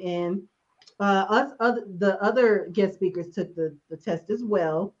version, and the other guest speakers took the test as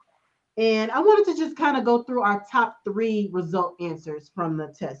well. And I wanted to just kind of go through our top 3 result answers from the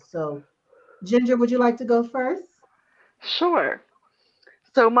test. So, Ginger, would you like to go first? Sure.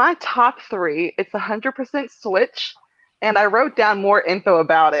 So my top 3, it's 100% switch, and I wrote down more info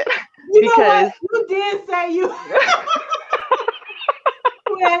about it. You know what? You did say you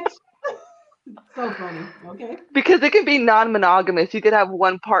switch. So funny. Okay. Because it can be non-monogamous. You could have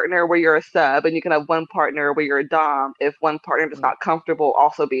one partner where you're a sub, and you can have one partner where you're a dom if one partner is not comfortable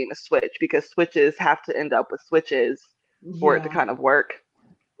also being a switch, because switches have to end up with switches for it to kind of work.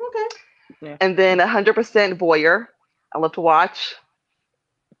 Okay. Yeah. And then 100% voyeur. I love to watch,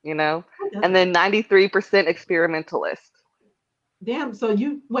 and then 93% experimentalist. Damn. So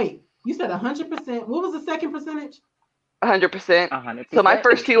you said 100%. What was the second percentage? 100%. 100%. So my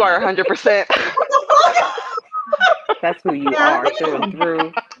first 2 are 100%. That's who you are, through and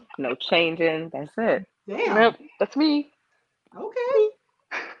through. No changing. That's it. Damn. Nope, that's me. Okay.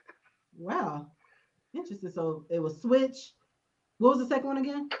 Wow. Interesting. So it was switch. What was the second one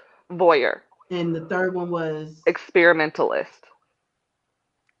again? Voyeur. And the third one was experimentalist.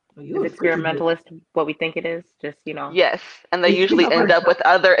 Is experimentalist what we think it is? Just, Yes. And they usually end up with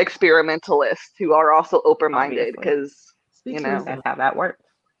other experimentalists who are also open-minded because, that's how that works.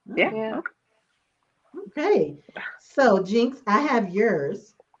 Yeah. Okay. So, Jinx, I have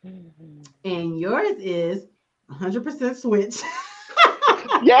yours. And yours is 100% switch.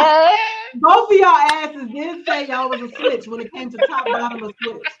 Yeah. Both of y'all asses did say y'all was a switch when it came to top, bottom, or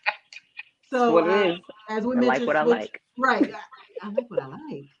switch. So, as we mentioned, what I like. Right. I like what I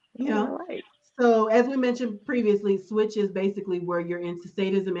like. So as we mentioned previously, switch is basically where you're into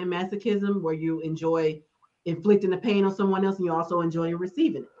sadism and masochism, where you enjoy inflicting the pain on someone else and you also enjoy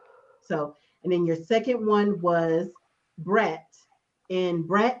receiving it. So, and then your second one was brat. And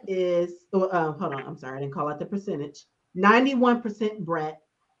brat is, hold on, I'm sorry, I didn't call out the percentage. 91% brat.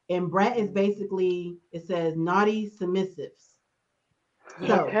 And brat is basically, it says naughty submissives.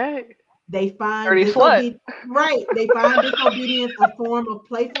 So, they find disobedience a form of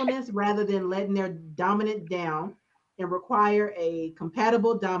playfulness rather than letting their dominant down, and require a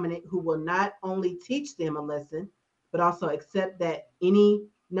compatible dominant who will not only teach them a lesson, but also accept that any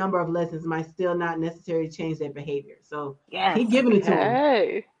number of lessons might still not necessarily change their behavior. So Yes. keep giving it to them.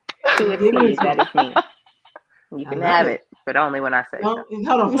 Hey. To a Keep giving it T, to that them. is me. You I can love have it. it, but only when I say so. Don't,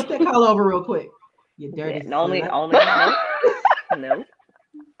 hold on, flip that call over real quick. You Yeah, dirty only, slut. no,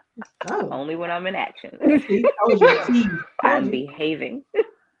 Oh, only when I'm in action. see, told you a tease. I'm behaving.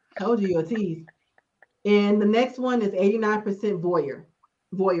 Told you a tease. And the next one is 89%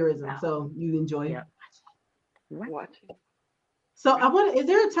 voyeurism. So you enjoy Yep. What? Watching. So I want to, is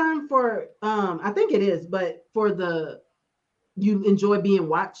there a term for I think it is, but for the you enjoy being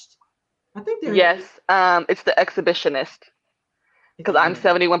watched? I think there Yes, it's the exhibitionist because I'm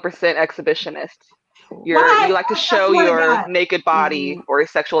 71% exhibitionist. You Why? like to I show swear to your God. naked body or a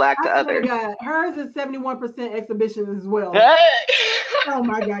sexual act to I swear others. to God, hers is 71% exhibition as well. Hey! Oh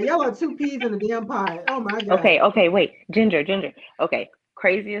my God, y'all are two peas in a damn pod. Oh my God. Okay, wait. Ginger. Okay.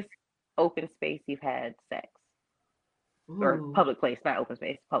 Craziest open space you've had sex. Or Ooh. public place, not open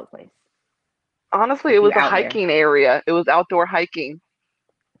space, public place. Honestly, it You was a out there. hiking area. It was outdoor hiking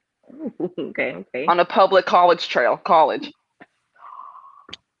Okay. on a public college trail. College.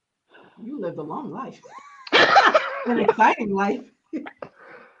 You lived a long life. And An exciting life.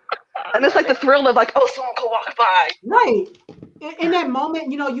 it's like the thrill of like, oh, someone could walk by. Right. In that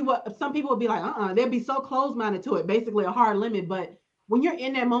moment, you know, some people would be like, they'd be so close-minded to it, basically a hard limit. But when you're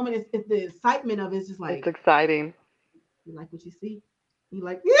in that moment, it's the excitement of it's just like It's exciting. you like what you see. You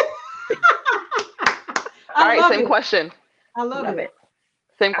like All right, same it. question. I love it.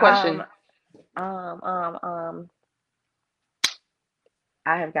 Same question.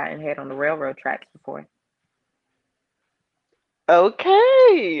 I have gotten head on the railroad tracks before.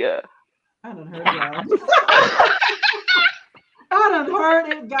 Okay. I done heard it all. I done heard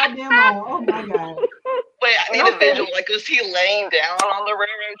it goddamn all. Oh my God. Wait, I need a visual. Like, was he laying down on the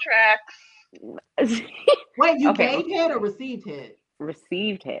railroad tracks? Wait, you Okay. gave head or received head?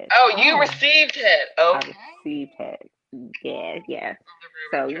 Received head. Oh, you received head. Okay. I received head. Yeah.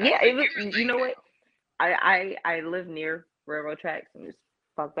 So yeah, it was. You know what? I live near railroad tracks and just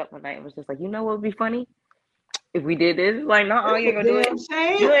fucked up one night and was just like, you know what would be funny if we did this? Like, no, you ain't gonna do it.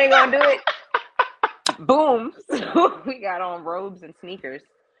 Shame. You ain't gonna do it. Boom. So we got on robes and sneakers.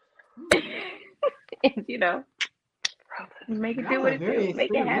 And you know, make it do what it do.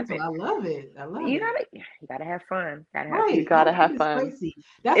 Make it happen. I love it. You gotta have fun. You gotta have fun. Crazy.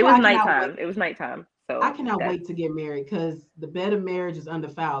 That's it why was nighttime. It was nighttime. So I cannot wait to get married because the bed of marriage is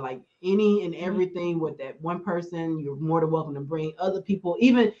undefiled. Like any and everything with that one person, you're more than welcome to bring other people.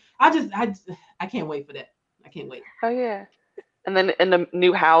 Even I can't wait for that. I can't wait. Oh yeah. And then in the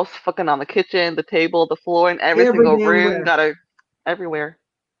new house, fucking on the kitchen, the table, the floor, and every single room, everywhere.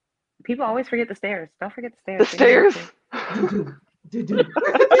 People always forget the stairs. Don't forget the stairs. The stairs.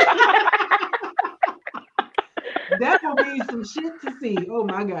 That will be some shit to see. Oh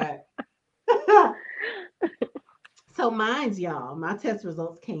my God. So mine's y'all, my test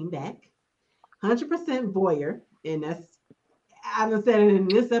results came back 100% voyeur, and I've said it in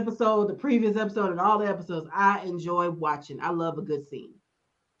this episode, the previous episode, and all the episodes. I enjoy watching. I love a good scene.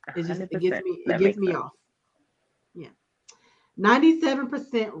 It gets me off. Yeah.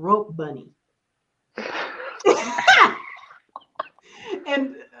 97% rope bunny.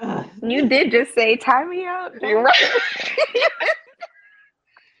 And you did just say tie me out. You're right.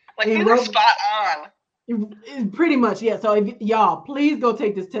 Like these are spot on. Pretty much, yeah. So y'all, please go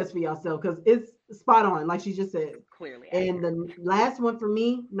take this test for yourself because it's spot on, like she just said. Clearly. And the last one for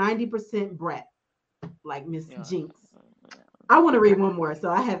me, 90% brat, like Miss Jynx. I want to read one more. So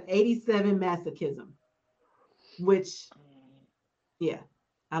I have 87 masochism, which, yeah,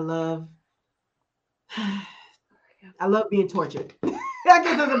 I love being tortured. I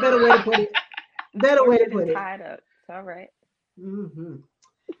guess that's a better way to put it. Tied up. It's all right. Mm-hmm.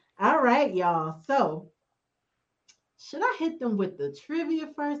 All right, y'all. So should I hit them with the trivia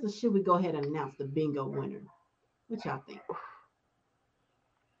first, or should we go ahead and announce the bingo winner? What y'all think?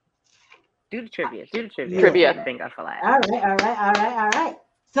 Do the trivia. Trivia. Bingo for life. All right.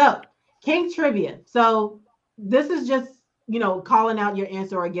 So, Kink trivia. So, this is just, calling out your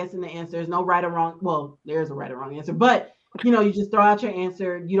answer or guessing the answer. There's no right or wrong. Well, there's a right or wrong answer, but, you just throw out your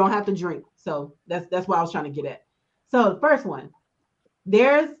answer. You don't have to drink. So, that's what I was trying to get at. So, the first one.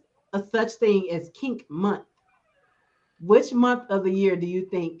 There's a such thing as Kink month. Which month of the year do you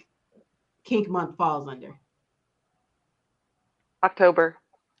think Kink month falls under? October.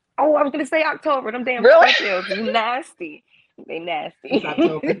 Oh, I was gonna say October. Them damn really? Scorpios, nasty. They nasty. It's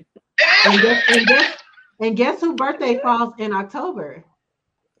October. and guess whose birthday falls in October?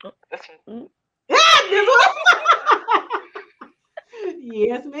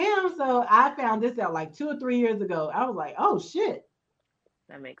 Yes, ma'am. So I found this out like 2 or 3 years ago. I was like, oh shit.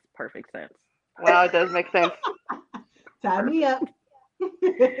 That makes perfect sense. Wow, it does make sense. Tie me up.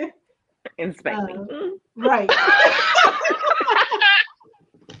 Inspect me. Right.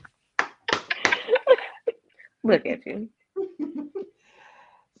 Look at you.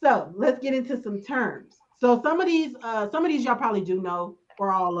 So let's get into some terms. So some of these y'all probably do know,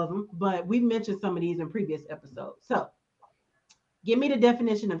 or all of them, but we've mentioned some of these in previous episodes. So give me the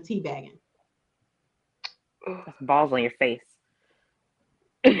definition of teabagging. That's balls on your face.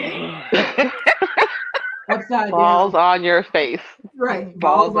 Upside Balls down. on your face. Right.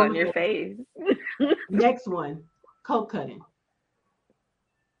 Balls on your face. Next one, coke cutting.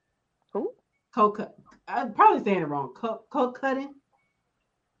 Who? Coke cut. I'm probably saying it wrong. Coke cutting.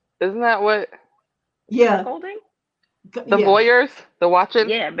 Isn't that what Yeah. Holding? the Yeah. voyeurs, the watching?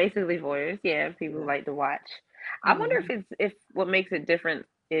 Yeah, basically voyeurs. Yeah, people like to watch. I wonder if what makes it different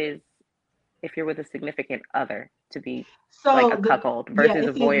is if you're with a significant other to be like So a cuckold yeah, versus a it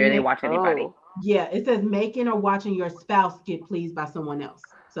says voyeur, they watch anybody. Oh. yeah, it says making or watching your spouse get pleased by someone else.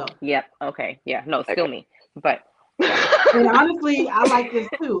 So Yep. Okay. Yeah. No, still Okay. me. But and honestly, I like this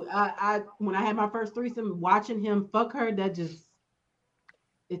too. I when I had my first threesome, watching him fuck her, that just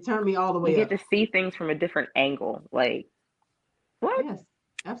it turned me all the you way get up. to see things from a different angle. Like, what? Yes,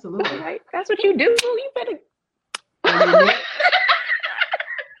 absolutely. Like, that's what you do. You better.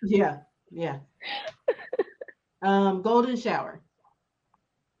 Yeah, yeah. Golden shower.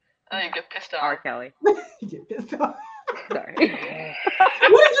 Oh, you get pissed R. off. Kelly. You get pissed off. Sorry. What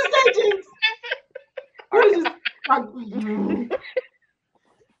did you say, Jinx? R. What did Kelly.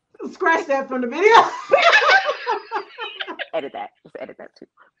 you scratch that from the video? Edit that. Just edit that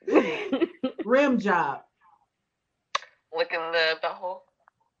too. Rim job. Licking the butthole.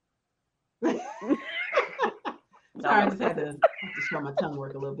 Sorry, I just had to show my tongue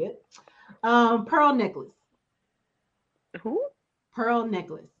work a little bit. Pearl necklace. Who? Pearl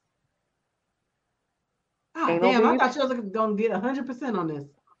necklace. Ah, Anal damn, I beads? thought you was gonna get 100% on this.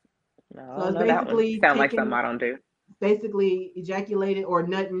 No, So it's no, that one basically sound like taking, something I don't do. basically ejaculated or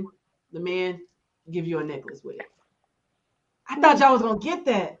nutting. The man gives you a necklace with it. I thought y'all was gonna get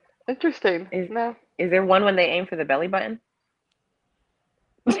that. Interesting. No. Is there one when they aim for the belly button?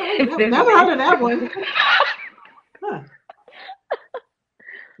 Never heard of that one. Huh.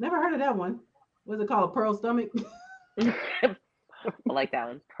 Never heard of that one. What's it called? A pearl stomach? I like that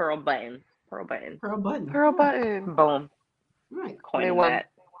one. Pearl button. Pearl button. Pearl button. Pearl Huh. button. Boom. Right. Coining one. that.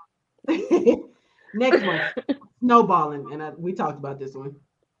 Next one, snowballing, and we talked about this one.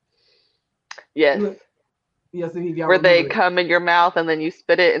 Yes. Look, yes, if y'all Where they remember it. come in your mouth and then you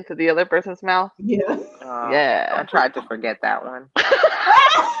spit it into the other person's mouth. Yeah. I Yeah. tried to forget that one.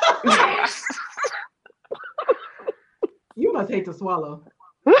 You must hate to swallow.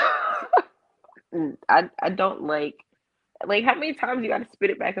 I don't like how many times you got to spit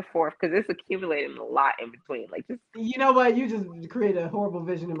it back and forth because it's accumulating a lot in between. Like, just You know what? You just created a horrible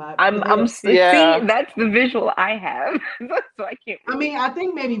vision in my I'm head. Yeah. see, that's the visual I have, so I can't. I mean, I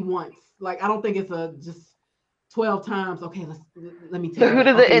think maybe once. Like, I don't think it's a just 12 times. Okay, let me take So who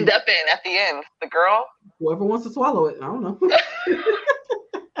does it okay, end up in at the end? The girl? whoever wants to swallow it. I don't know.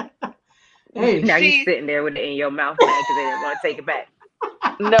 Hey, now See- you're sitting there with it in your mouth because they didn't want to take it back.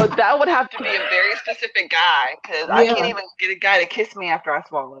 No, that would have to be a very specific guy because I Yeah. can't even get a guy to kiss me after I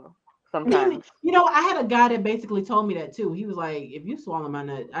swallow. Sometimes. You know, I had a guy that basically told me that too. He was like, if you swallow my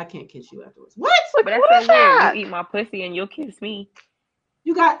nut, I can't kiss you afterwards. What? But that's What is so weird. that? You eat my pussy and you'll kiss me.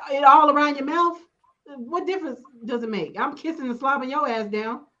 You got it all around your mouth? What difference does it make? I'm kissing and slobbing your ass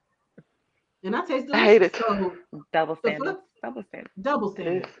down. And I taste delicious. I hate it. So, Double the standard. fuck? Double standard. Double It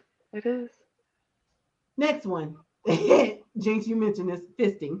standard. is. It is. Next one. Jinx, you mentioned this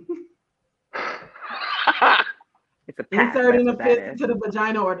fisting. It's a pass. Inserting a That's what that fist is. into the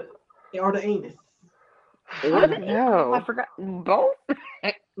vagina or the anus. Or the No. I forgot both.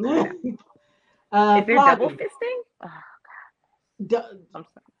 Is there double Flogging. fisting? Oh, I'm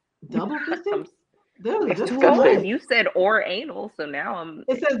sorry. Double fisting? Dude, It's that's too too disgusting. old. much. You said or anal, so now I'm.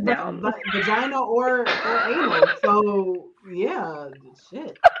 It says now I'm vagina or anal. So yeah,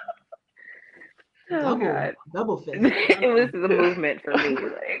 shit. oh god. Double fist. It was the movement for me.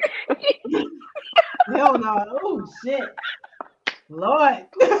 Like Hell no. Oh shit. Lord.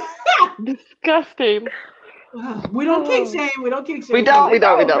 Disgusting. We don't kink shame. We don't kink shame. We don't.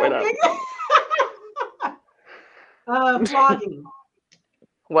 Flogging.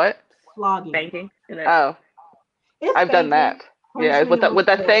 What? Flogging. banking. Oh, It's I've done that. spanking, Yeah, with punishment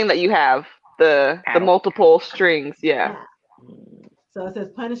that in thing that you have, the Paddle. multiple strings. Yeah. So it says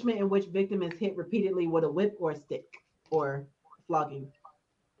punishment in which victim is hit repeatedly with a whip or a stick or flogging.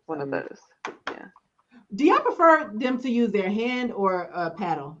 One of those. Yeah. Do y'all prefer them to use their hand or a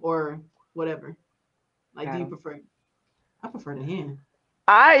paddle or whatever? Like, do you Paddle. prefer? I prefer the hand.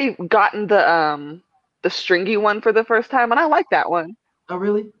 I gotten the stringy one for the first time, and I like that one. Oh,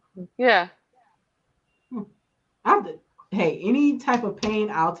 really? Yeah. Hmm. I, hey, any type of pain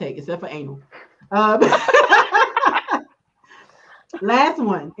I'll take except for anal. Um, last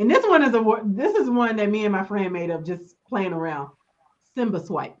one, and this one is this is one that me and my friend made up just playing around. Simba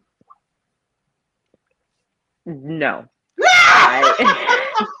swipe. No. I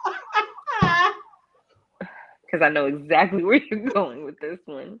because I know exactly where you're going with this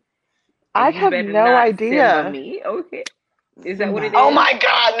one. I And you have better no not Simba idea. me. Okay. Is that what it Simba. Oh is? my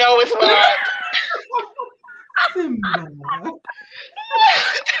God, no, it's not. Simba.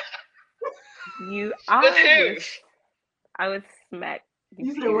 You With I would whose? I would smack the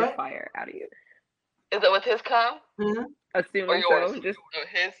You said pure what? fire out of you. Is it with his cum Huh? or Assuming yours? so. Just Oh,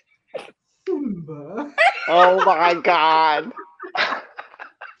 his. Simba. Oh my God.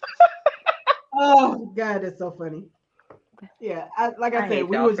 Oh God, that's so funny. Yeah, like I I said, hate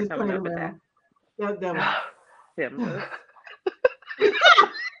we y'all were for just coming playing up with that. around. That was. Simba.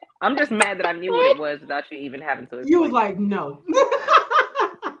 I'm just mad that I knew what it was without you even having to You was explain like, no.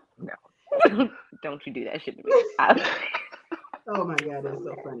 it. No. Don't you do that shit to me. Oh my God, that's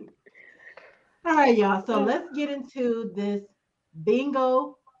so funny. All right, y'all. So let's get into this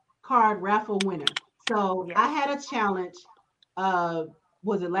bingo card raffle winner. So Yes. I had a challenge. Uh,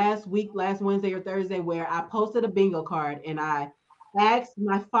 was it last week, last Wednesday or Thursday, where I posted a bingo card and I asked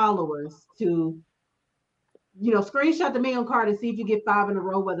my followers to, screenshot the bingo card and see if you get 5 in a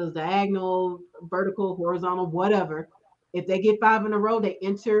row, whether it's diagonal, vertical, horizontal, whatever. If they get 5 in a row, they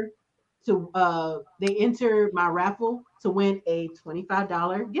enter my raffle to win a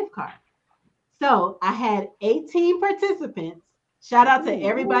 $25 gift card. So I had 18 participants. Shout out to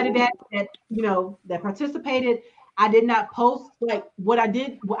everybody Ooh. that participated. I did not post like what I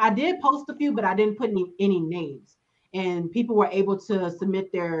did. I did post a few, but I didn't put any names. And people were able to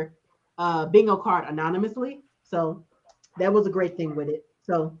submit their bingo card anonymously. So that was a great thing with it.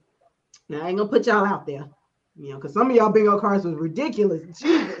 So now I ain't gonna put y'all out there, because some of y'all bingo cards was ridiculous.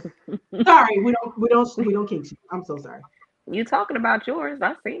 Jesus. Sorry, we don't kink shame. I'm so sorry. You talking about yours?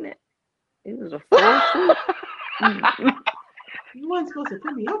 I seen it. It was a full suit. You weren't supposed to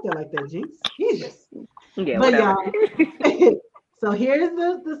put me out there like that, Jinx. Jesus. Yeah, But whatever. y'all, so here's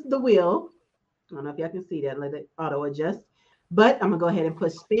the wheel. I don't know if y'all can see that. Let it auto adjust. But I'm gonna go ahead and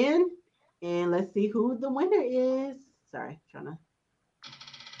push spin, and let's see who the winner is. Sorry, trying to.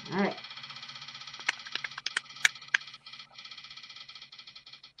 All right.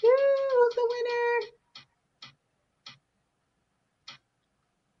 Who's the winner?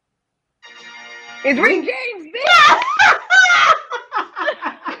 It's Rick Rick. James, bitch.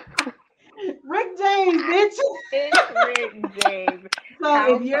 Rick James, bitch. It's Rick James. So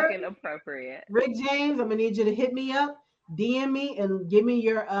How if you're fucking appropriate. Rick James, I'm gonna need you to hit me up, DM me, and give me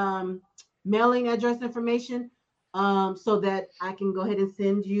your mailing address information, so that I can go ahead and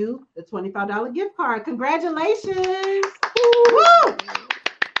send you the $25 gift card. Congratulations! Woo!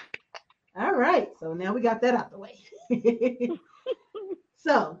 All right, so now we got that out the way.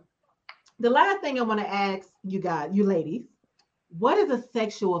 So the last thing I want to ask you ladies, what is a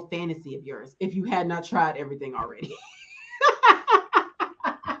sexual fantasy of yours if you had not tried everything already?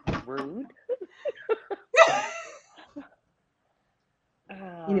 Rude.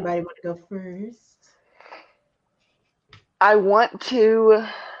 Uh, Anybody want to go first? I want to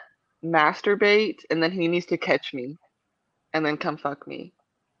masturbate, and then he needs to catch me, and then come fuck me,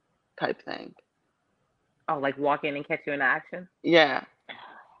 type thing. oh, like walk in and catch you in action. Yeah,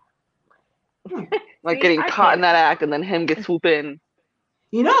 Hmm. like See, getting I caught in can't. that act, and then him get swoop in.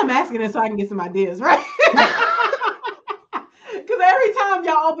 I'm asking this so I can get some ideas, right? Because every time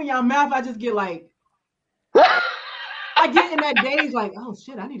y'all open your mouth, I just get like, I get in that daze, like, oh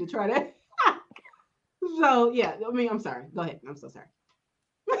shit, I need to try that. So yeah, I mean, I'm sorry. Go ahead. I'm so sorry.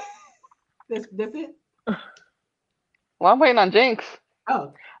 That's it. Well, I'm waiting on Jinx.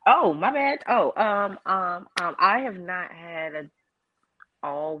 Oh, Oh, my bad. Oh, I have not had a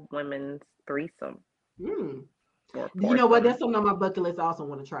all women's threesome hmm. or You know what? foursome. That's something on my bucket list. I also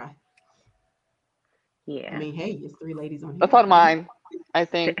want to try. I Yeah. mean, hey, it's three ladies on That's here. on mine. I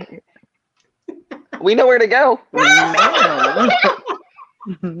think we know where to go. Ma'am.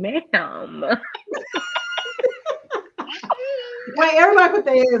 Ma'am. Wait, everybody put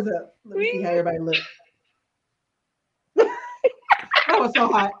their hands up. Let me see how everybody looks. That was so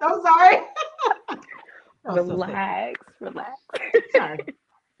hot. I'm sorry. That was so sexy. Relax, relax. Sorry.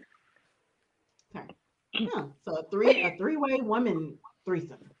 Sorry. Huh. So a three-way woman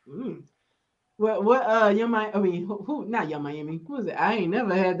threesome. Mm. Young Miami, I mean, who not Young Miami, who is it? I ain't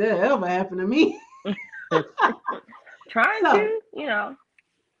never had that ever happen to me. Trying So, to, you know.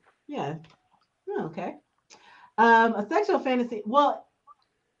 yeah. Oh, okay. A sexual fantasy. Well,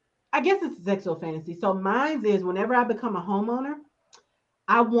 I guess it's a sexual fantasy. So mine is whenever I become a homeowner,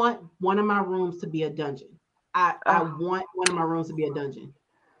 I want one of my rooms to be a dungeon. I Oh, want one of my rooms to be a dungeon.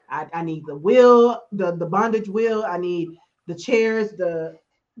 I need the wheel, the bondage wheel. I need the chairs, the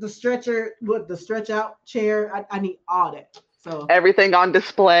stretcher, what the stretch out chair. I need all that. So everything on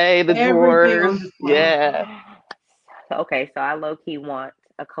display, the everything drawers. on display. Yeah, So, okay, so I low key want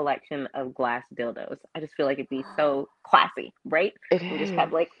a collection of glass dildos. I just feel like it'd be so classy, right? it And just have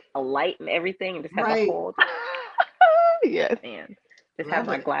is. like a light and everything, and just have the Right. whole Yes. man. Just have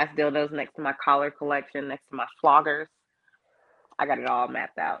Love my it. glass dildos next to my collar collection, next to my floggers. I got it all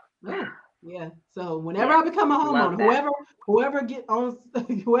mapped out. Oh, yeah. So whenever Yeah, I become a love homeowner, that. whoever get owns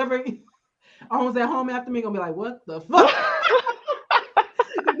whoever owns that home after me gonna be like, what the fuck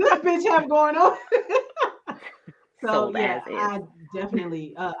this bitch have going on? So Sold yeah, as is. I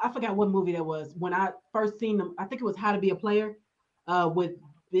definitely I forgot what movie that was when I first seen them. I think it was How to Be a Player, with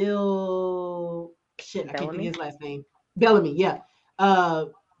Bill shit, I can't think of Bellamy. his last name. Bellamy, yeah. Uh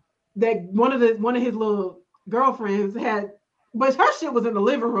that one of his little girlfriends had, but her shit was in the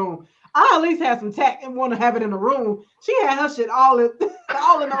living room. I at least had some tact and want to have it in the room. She had her shit all in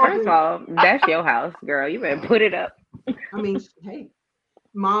all in the First of open. all, that's your house, girl. You better put it up. I mean, hey,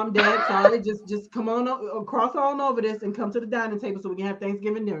 mom, dad, sorry, just come on cross on over this and come to the dining table so we can have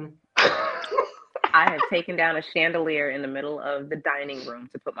Thanksgiving dinner. I have taken down a chandelier in the middle of the dining room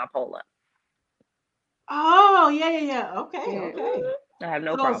to put my pole up. Oh, yeah, yeah, yeah. Okay, Mm. okay. I have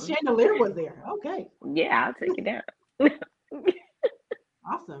no So problem. chandelier was there. Okay, Yeah, I'll take it down.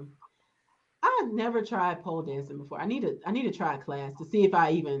 awesome. I've never tried pole dancing before. I need to try a class to see if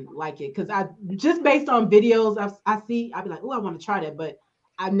I even like it. Cause I just based on videos I see, I'd be like, oh, I want to try that, but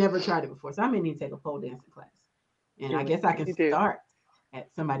I've never tried it before. So I may need to take a pole dancing class. And I Do it. guess I can You do. start at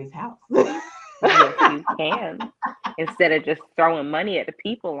somebody's house. Yes, you can. Instead of just throwing money at the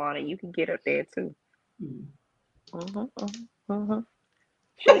people on it, you can get up there too. Hmm. Mm-hmm, mm-hmm, mm-hmm.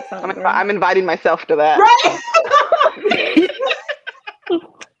 Shake something, girl. I'm inviting myself to that. Right.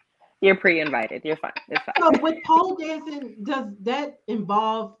 You're pre-invited. You're fine. It's So fine. with pole dancing, does that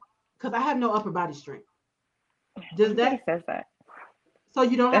involve? Because I have no upper body strength. Does Everybody that? says that. So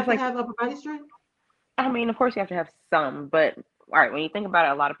you don't That's have to like, have upper body strength? I mean, of course you have to have some, but all right, when you think about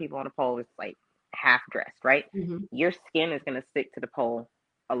it, a lot of people on a pole is like half dressed, right? Hmm. Your skin is going to stick to the pole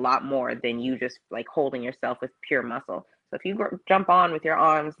a lot more than you just like holding yourself with pure muscle. So if you jump on with your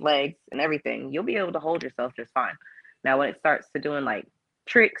arms, legs, and everything, you'll be able to hold yourself just fine. Now, when it starts to doing like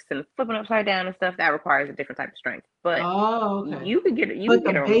tricks and flipping upside down and stuff, that requires a different type of strength. But Oh, okay. you can get it. You can But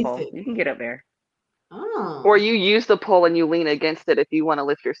get the it on the pole. basic. You can get up there. Or Oh. you use the pole and you lean against it. If you want to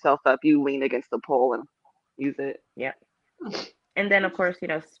lift yourself up, you lean against the pole and use it. Yeah. Huh. And then, of course,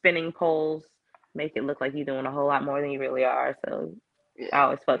 Interesting. spinning poles make it look like you're doing a whole lot more than you really are. So I Yeah.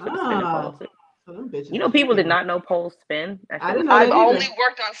 always fucks with the spinning pole Ah. too. So them bitches is People did heavy. not know poles spin. That I shit didn't was know I've that crazy. only either.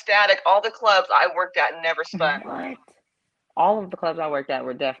 worked on static. All the clubs I worked at never spun. What? All of the clubs I worked at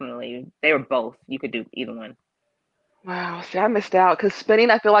were definitely, they were both. You could do either one. Wow, see, I missed out because spinning,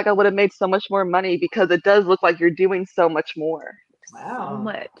 I feel like I would have made so much more money because it does look like you're doing so much more. So Wow.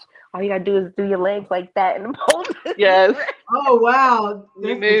 much. All you gotta do is do your legs like that and the pole just Yes, Oh wow. you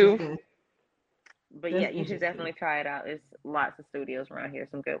That's move. interesting. But yeah, That's you should interesting. definitely try it out. There's lots of studios around here,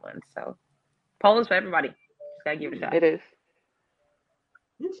 some good ones. So pole is for everybody. Just gotta give it a Hmm. shot. It is.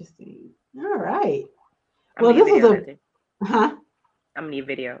 Interesting. All right. I'm Well, gonna need a this was video of a that too. huh? I'm gonna need a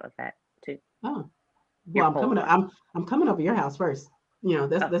video of that too. Oh. Your Well, I'm pole coming up. party. I'm coming over your house first.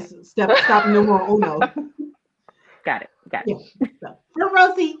 Okay. That's stop numero uno. Got it. Got Yeah. it. So, for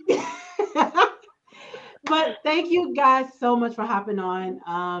Rosie. But thank you guys so much for hopping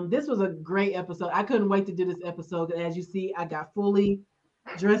on. This was a great episode. I couldn't wait to do this episode. As you see, I got fully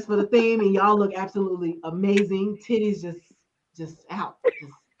dressed for the theme, and y'all look absolutely amazing. Titties just out.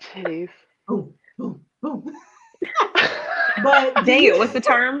 Just Titties. boom, boom, boom. But do Dang it. What's you the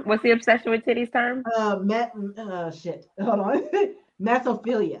term? What's the obsession with titties term? Matt shit. Hold on.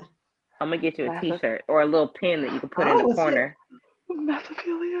 Masophilia. I'm gonna get you a Massive. t-shirt or a little pin that you can put in the Oh shit. corner.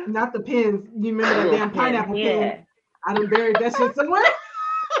 Mesophilia. Not the pins. You remember A that little damn pin. pineapple pin? Yeah. I done buried that shit somewhere.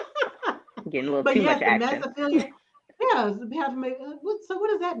 Getting a little But too much yes, the action. masophilia. Yeah, we have to make. So what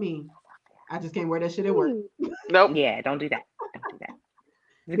does that mean? I just can't wear that shit at work. Nope. Yeah, don't do that. Don't do that.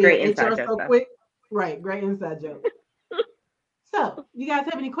 It's a Being great in HR inside joke so though. quick. Right, great inside joke. So, you guys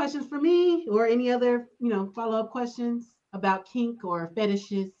have any questions for me or any other, follow up questions about kink or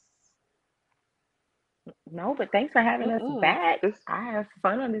fetishes? No, but thanks for having us Mm-mm. back. This, I have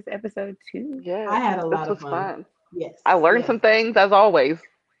fun on this episode too. yes, I had a this lot of was fun. fun. Yes, I learned yes, some things as always.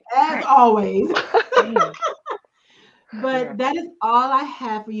 as Right. always. Same. But Yeah. that is all I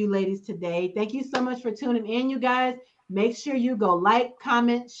have for you ladies today. Thank you so much for tuning in, you guys. Make sure you go like,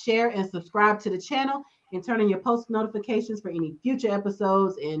 comment, share, and subscribe to the channel and turn on your post notifications for any future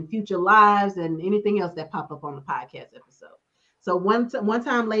episodes and future lives and anything else that pop up on the podcast episode. So one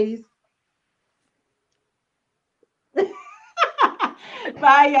time, ladies.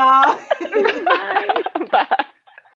 Bye, y'all. Bye.